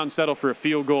 after the Browns settle for a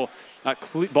field goal.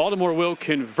 Baltimore will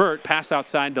convert, pass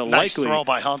outside to nice Likely throw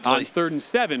by Huntley. On 3rd and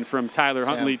 7 from Tyler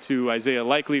Huntley to Isaiah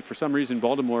Likely. For some reason,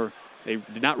 Baltimore, they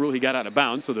did not rule he got out of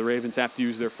bounds, so the Ravens have to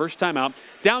use their first timeout.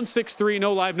 Down 6-3,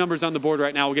 no live numbers on the board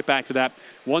right now. We'll get back to that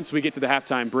once we get to the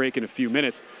halftime break in a few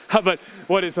minutes. But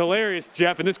what is hilarious,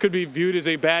 Jeff, and this could be viewed as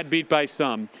a bad beat by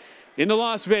some, in the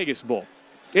Las Vegas Bowl,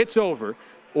 it's over.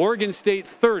 Oregon State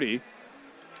 30.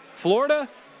 Florida,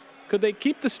 could they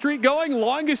keep the streak going?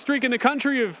 Longest streak in the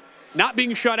country of not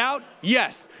being shut out?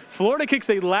 Yes. Florida kicks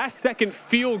a last-second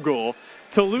field goal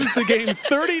to lose the game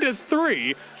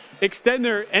 30-3, extend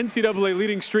their NCAA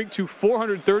leading streak to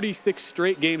 436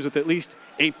 straight games with at least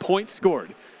a point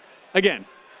scored. Again,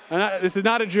 This is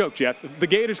not a joke, Jeff. The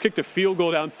Gators kicked a field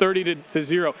goal down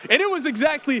 30-0, and it was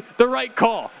exactly the right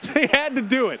call. They had to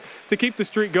do it to keep the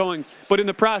streak going, but in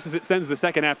the process, it sends the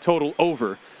second half total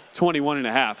over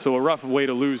 21.5. So a rough way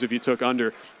to lose if you took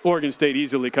under. Oregon State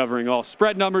easily covering all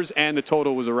spread numbers, and the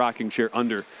total was a rocking chair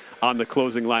under on the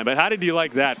closing line. But how did you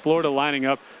like that? Florida lining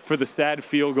up for the sad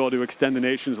field goal to extend the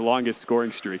nation's longest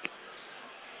scoring streak.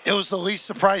 It was the least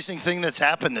surprising thing that's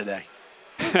happened today.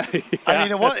 Yeah, I mean,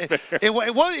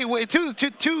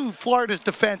 to Florida's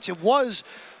defense, it was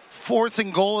 4th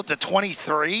and goal at the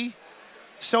 23.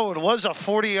 So it was a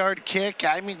 40-yard kick.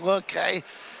 I mean, look,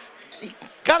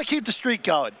 got to keep the streak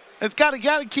going. It's got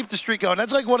to keep the streak going.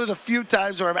 That's like one of the few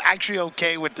times where I'm actually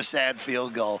okay with the sad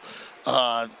field goal.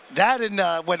 That and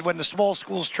when the small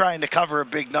school's trying to cover a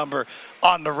big number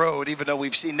on the road, even though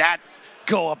we've seen that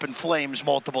go up in flames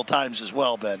multiple times as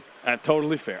well, Ben.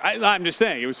 Totally fair. I'm just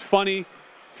saying, it was funny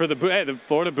for the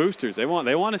Florida Boosters. They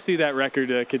want to see that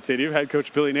record continue. Head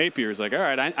coach Billy Napier is like, all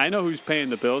right, I know who's paying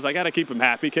the bills. I got to keep them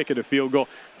happy, kicking a field goal.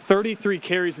 33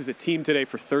 carries as a team today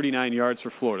for 39 yards for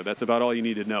Florida. That's about all you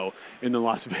need to know in the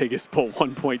Las Vegas Bowl,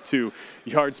 1.2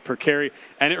 yards per carry.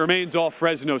 And it remains all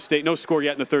Fresno State. No score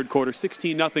yet in the third quarter.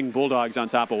 16-0 Bulldogs on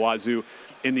top of Wazoo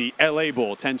in the LA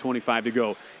Bowl. 10:25 to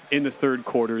go in the third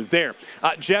quarter there.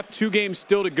 Jeff, 2 games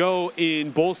still to go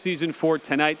in bowl season for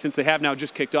tonight, since they have now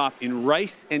just kicked off in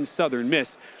Rice and Southern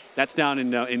Miss. That's down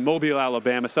in Mobile,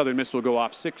 Alabama. Southern Miss will go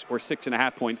off 6 or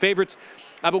 6.5 point favorites.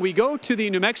 But we go to the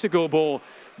New Mexico Bowl,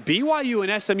 BYU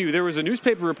and SMU. There was a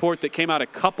newspaper report that came out a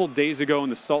couple days ago in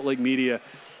the Salt Lake media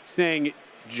saying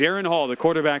Jaren Hall, the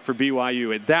quarterback for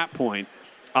BYU, at that point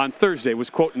on Thursday was,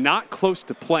 quote, not close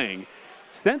to playing.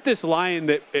 Sent this line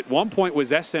that at one point was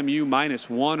SMU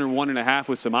 -1 or 1.5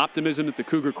 with some optimism that the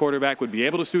Cougar quarterback would be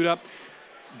able to suit up.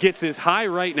 Gets as high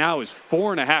right now as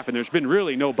 4.5, and there's been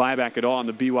really no buyback at all on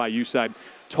the BYU side.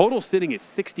 Total sitting at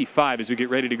 65 as we get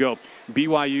ready to go.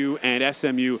 BYU and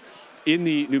SMU in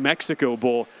the New Mexico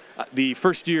Bowl. The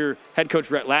first-year head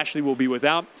coach Rhett Lashley will be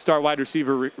without star wide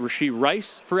receiver Rashee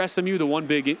Rice for SMU, the one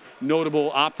big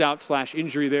notable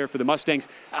opt-out/injury there for the Mustangs.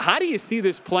 How do you see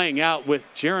this playing out with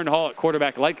Jaren Hall at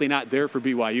quarterback likely not there for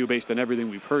BYU based on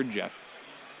everything we've heard, Jeff?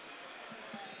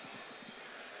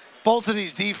 Both of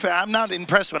these I'm not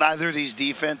impressed with either of these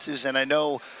defenses, and I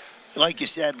know, like you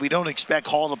said, we don't expect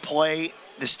Hall to play.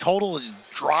 This total has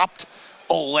dropped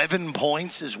 11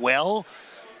 points as well.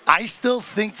 I still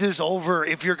think this over,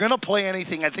 if you're going to play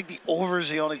anything, I think the over is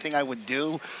the only thing I would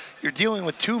do. You're dealing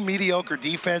with 2 mediocre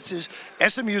defenses.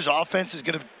 SMU's offense is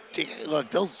going to, look,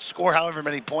 they'll score however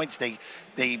many points they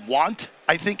want,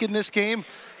 I think, in this game.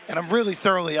 And I'm really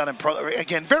thoroughly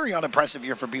very unimpressive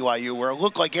here for BYU, where it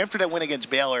looked like after that win against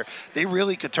Baylor, they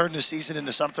really could turn the season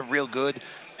into something real good.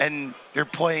 And they're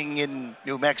playing in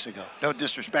New Mexico. No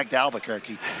disrespect to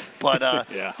Albuquerque, but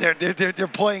yeah. they're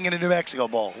playing in a New Mexico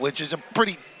Bowl, which is a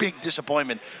pretty big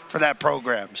disappointment for that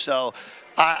program. So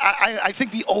I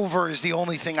think the over is the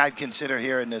only thing I'd consider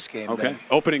here in this game. Okay. Ben.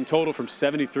 Opening total from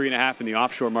 73.5 in the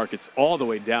offshore markets all the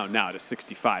way down now to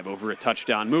 65 over a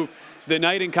touchdown move. The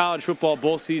night in college football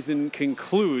bowl season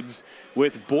concludes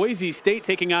with Boise State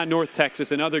taking on North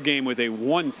Texas, another game with a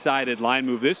one-sided line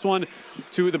move. This one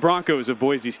to the Broncos of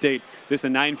Boise State. This a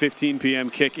 9:15 p.m.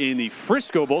 kick in the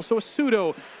Frisco Bowl, so a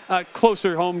pseudo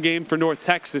closer home game for North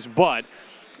Texas, but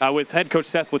with head coach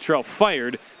Seth Littrell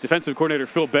fired, defensive coordinator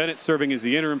Phil Bennett serving as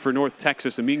the interim for North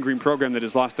Texas, a Mean Green program that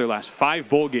has lost their last 5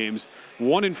 bowl games,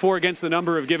 1-4 against the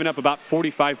number, of giving up about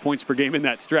 45 points per game in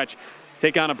that stretch.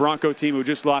 Take on a Bronco team who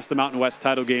just lost the Mountain West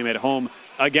title game at home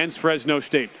against Fresno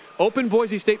State. Open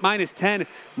Boise State -10.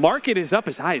 Market is up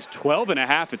as high as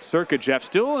 12.5 at Circa, Jeff.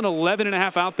 Still an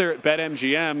 11.5 out there at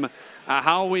BetMGM.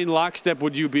 How in lockstep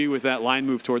would you be with that line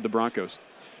move toward the Broncos?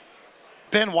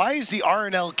 Ben, why is the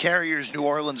R&L Carriers New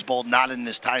Orleans Bowl not in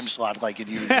this time slot like it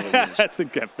usually is? That's a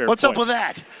good fair What's point. up with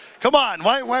that? Come on,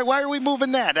 why are we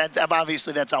moving that?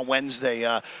 Obviously, that's on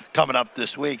Wednesday coming up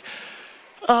this week.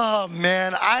 Oh,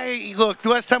 man. Look, the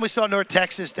last time we saw North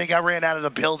Texas, they got ran out of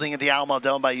the building at the Alamo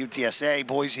Dome by UTSA.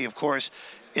 Boise, of course,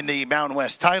 in the Mountain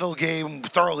West title game,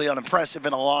 thoroughly unimpressive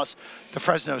in a loss to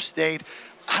Fresno State.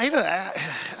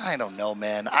 I don't know,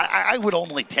 man. I would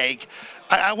only take.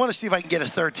 I want to see if I can get a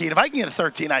 13. If I can get a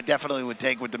 13, I definitely would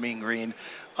take with the Mean Green.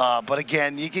 But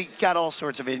again, you got all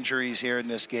sorts of injuries here in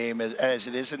this game as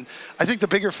it is. And I think the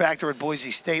bigger factor at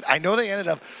Boise State, I know they ended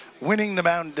up winning the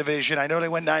Mountain Division. I know they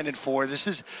went 9-4. This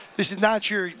is not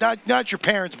your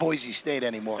parents' Boise State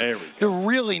anymore. They're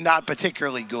really not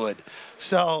particularly good.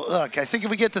 So look, I think if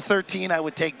we get to 13, I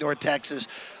would take North Texas.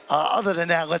 Other than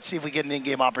that, let's see if we get an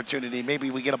in-game opportunity. Maybe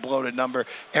we get a bloated number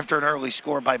after an early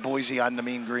score by Boise on the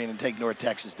Mean Green and take North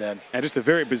Texas then. And just a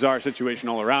very bizarre situation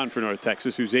all around for North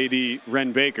Texas, whose AD,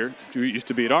 Ren Baker, who used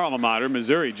to be at our alma mater,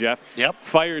 Missouri, Jeff,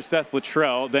 fires Seth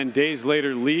Luttrell, then days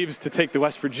later leaves to take the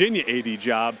West Virginia AD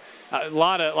job. A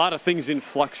lot of things in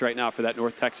flux right now for that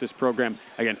North Texas program.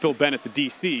 Again, Phil Bennett, the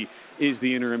DC, is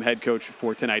the interim head coach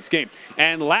for tonight's game.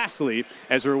 And lastly,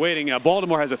 as we're waiting,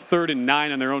 Baltimore has a 3rd and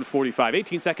 9 on their own 45.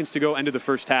 18 seconds to go, end of the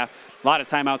first half. A lot of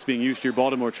timeouts being used here.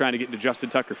 Baltimore trying to get into Justin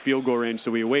Tucker field goal range, so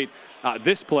we await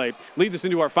this play. Leads us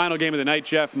into our final game of the night,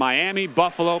 Jeff. Miami,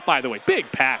 Buffalo. By the way, big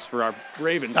pass for our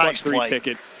Ravens +3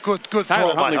 ticket. Good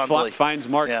Tyler throw by Huntley finds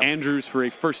Mark Andrews for a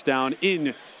first down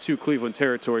into Cleveland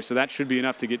territory, so that should be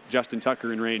enough to get Justin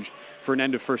Tucker in range for an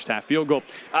end of first half field goal.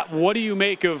 What do you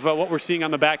make of what we're seeing on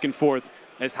the back and forth?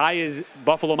 As high as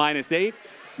Buffalo -8,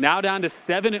 now down to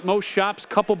 7 at most shops.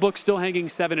 Couple books still hanging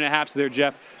 7.5 there,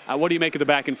 Jeff. What do you make of the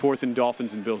back and forth in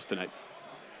Dolphins and Bills tonight?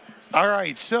 All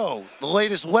right, so the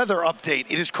latest weather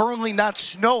update. It is currently not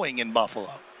snowing in Buffalo,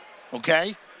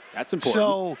 okay? That's important.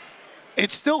 So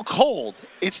it's still cold.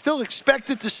 It's still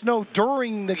expected to snow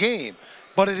during the game,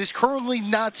 but it is currently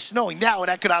not snowing. Now,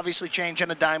 that could obviously change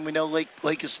on a dime. We know lake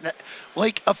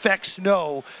effect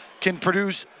snow can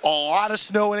produce a lot of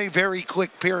snow in a very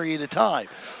quick period of time.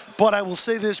 But I will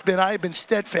say this, Ben, I have been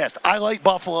steadfast. I like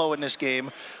Buffalo in this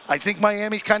game. I think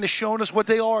Miami's kind of shown us what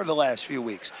they are the last few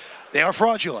weeks. They are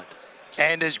fraudulent.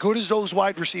 And as good as those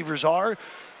wide receivers are,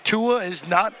 Tua is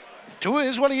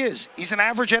what he is. He's an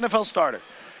average NFL starter.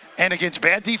 And against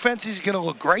bad defenses, he's going to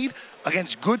look great.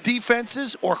 Against good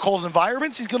defenses or cold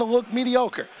environments, he's going to look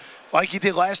mediocre. Like he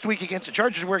did last week against the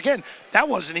Chargers, where, again, that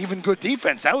wasn't even good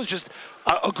defense. That was just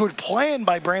a good plan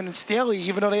by Brandon Staley,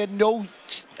 even though they had no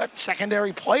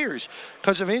secondary players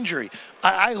because of injury.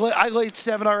 I laid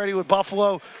 7 already with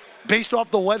Buffalo. Based off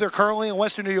the weather currently in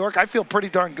Western New York, I feel pretty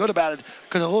darn good about it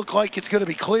because it looked like it's going to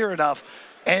be clear enough.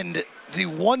 And the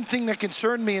one thing that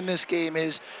concerned me in this game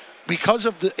is because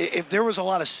of if there was a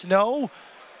lot of snow,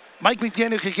 Mike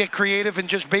McDaniel could get creative and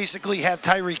just basically have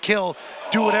Tyreek Hill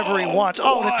do whatever he wants.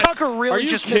 Oh, did Tucker really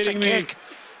just miss a kick?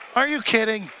 Are you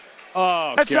kidding?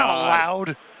 Oh, that's not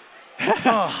allowed.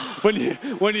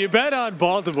 When you bet on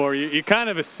Baltimore, you kind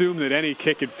of assume that any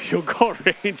kick in field goal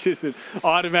range is an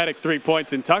automatic 3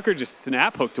 points, and Tucker just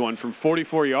snap hooked one from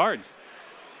 44 yards.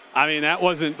 I mean, that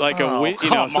wasn't like a win.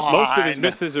 Most of his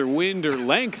misses are wind or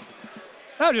length.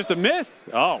 That was just a miss.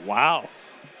 Oh, wow.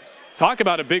 Talk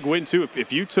about a big win, too.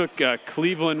 If you took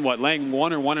Cleveland, laying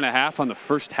 1 or 1.5 on the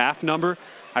first half number,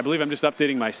 I believe I'm just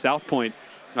updating my South Point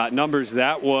numbers.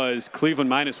 That was Cleveland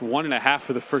 -1.5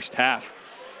 for the first half.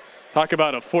 Talk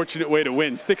about a fortunate way to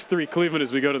win. 6-3 Cleveland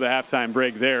as we go to the halftime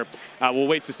break there. We'll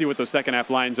wait to see what those second half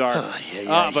lines are.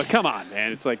 But come on,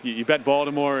 man. It's like you bet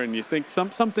Baltimore and you think some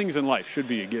things in life should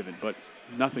be a given, but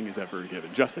nothing is ever a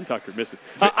given. Justin Tucker misses.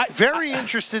 Very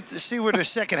interested to see where the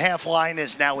second half line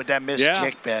is now with that missed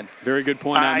kick, Ben. Very good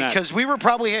point on that. Because we were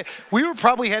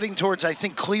probably heading towards, I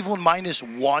think, Cleveland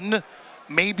 -1,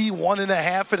 maybe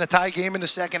 1.5 in a tie game in the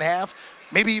second half,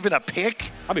 maybe even a pick.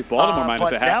 I'll be Baltimore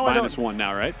 -1/2, -1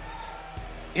 now, right?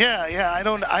 Yeah. I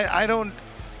don't.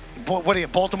 What are you,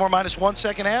 Baltimore -1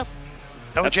 second half?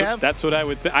 Is that what you have? That's what I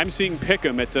would think. I'm seeing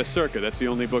Pick'em at Circa. That's the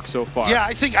only book so far. Yeah,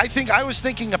 I was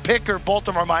thinking a pick or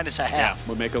Baltimore -1/2. Yeah,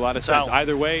 would make a lot of sense.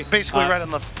 Either way. Basically right on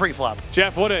the pre-flop.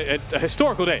 Jeff, what a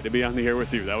historical day to be on the air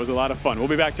with you. That was a lot of fun. We'll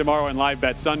be back tomorrow on Live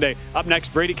Bet Sunday. Up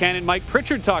next, Brady Cannon, Mike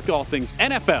Pritchard talk all things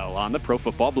NFL on the Pro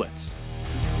Football Blitz.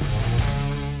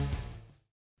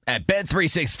 At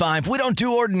Bet365, we don't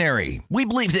do ordinary. We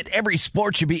believe that every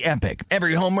sport should be epic.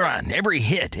 Every home run, every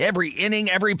hit, every inning,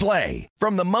 every play.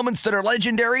 From the moments that are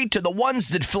legendary to the ones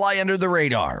that fly under the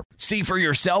radar. See for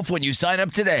yourself when you sign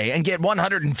up today and get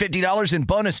 $150 in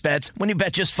bonus bets when you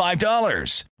bet just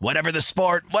 $5. Whatever the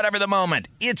sport, whatever the moment,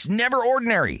 it's never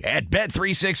ordinary at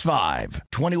Bet365.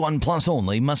 21 plus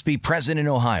only. Must be present in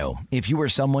Ohio. If you or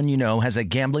someone you know has a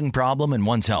gambling problem and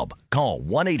wants help, call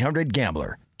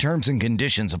 1-800-GAMBLER. Terms and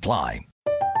conditions apply.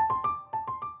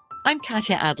 I'm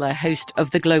Katya Adler, host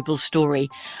of The Global Story.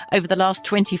 Over the last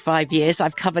 25 years,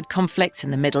 I've covered conflicts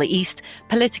in the Middle East,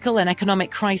 political and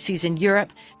economic crises in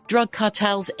Europe, drug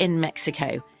cartels in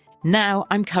Mexico. Now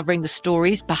I'm covering the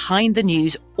stories behind the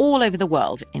news all over the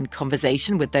world in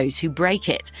conversation with those who break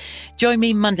it. Join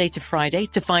me Monday to Friday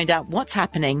to find out what's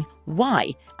happening, why,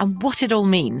 and what it all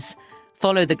means.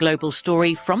 Follow The Global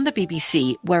Story from the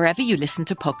BBC wherever you listen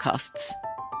to podcasts.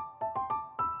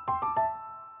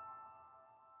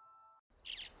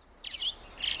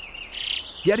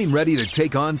 Getting ready to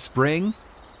take on spring?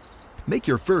 Make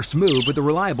your first move with the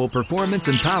reliable performance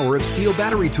and power of Steel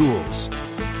battery tools.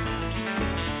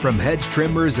 From hedge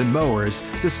trimmers and mowers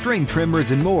to string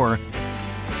trimmers and more,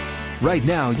 right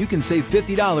now you can save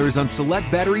 $50 on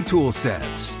select battery tool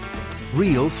sets.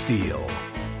 Real STIHL.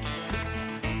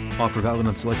 Offer valid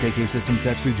on select AK system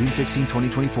sets through June 16,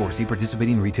 2024. See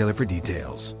participating retailer for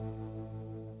details.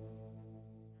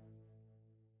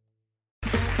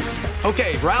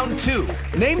 Okay, round two.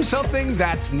 Name something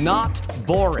that's not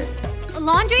boring. A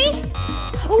laundry?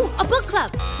 Ooh, a book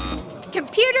club.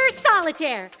 Computer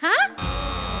solitaire, huh?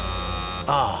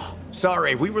 Ah, oh,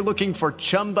 sorry, we were looking for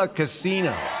Chumba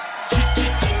Casino.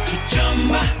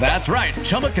 That's right,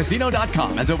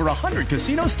 ChumbaCasino.com has over 100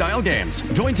 casino-style games.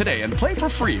 Join today and play for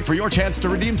free for your chance to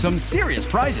redeem some serious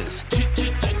prizes.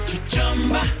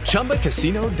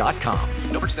 ChumbaCasino.com.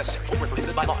 No purchase necessary. Void where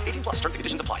prohibited by law. 18+ terms and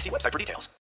conditions apply. See website for details.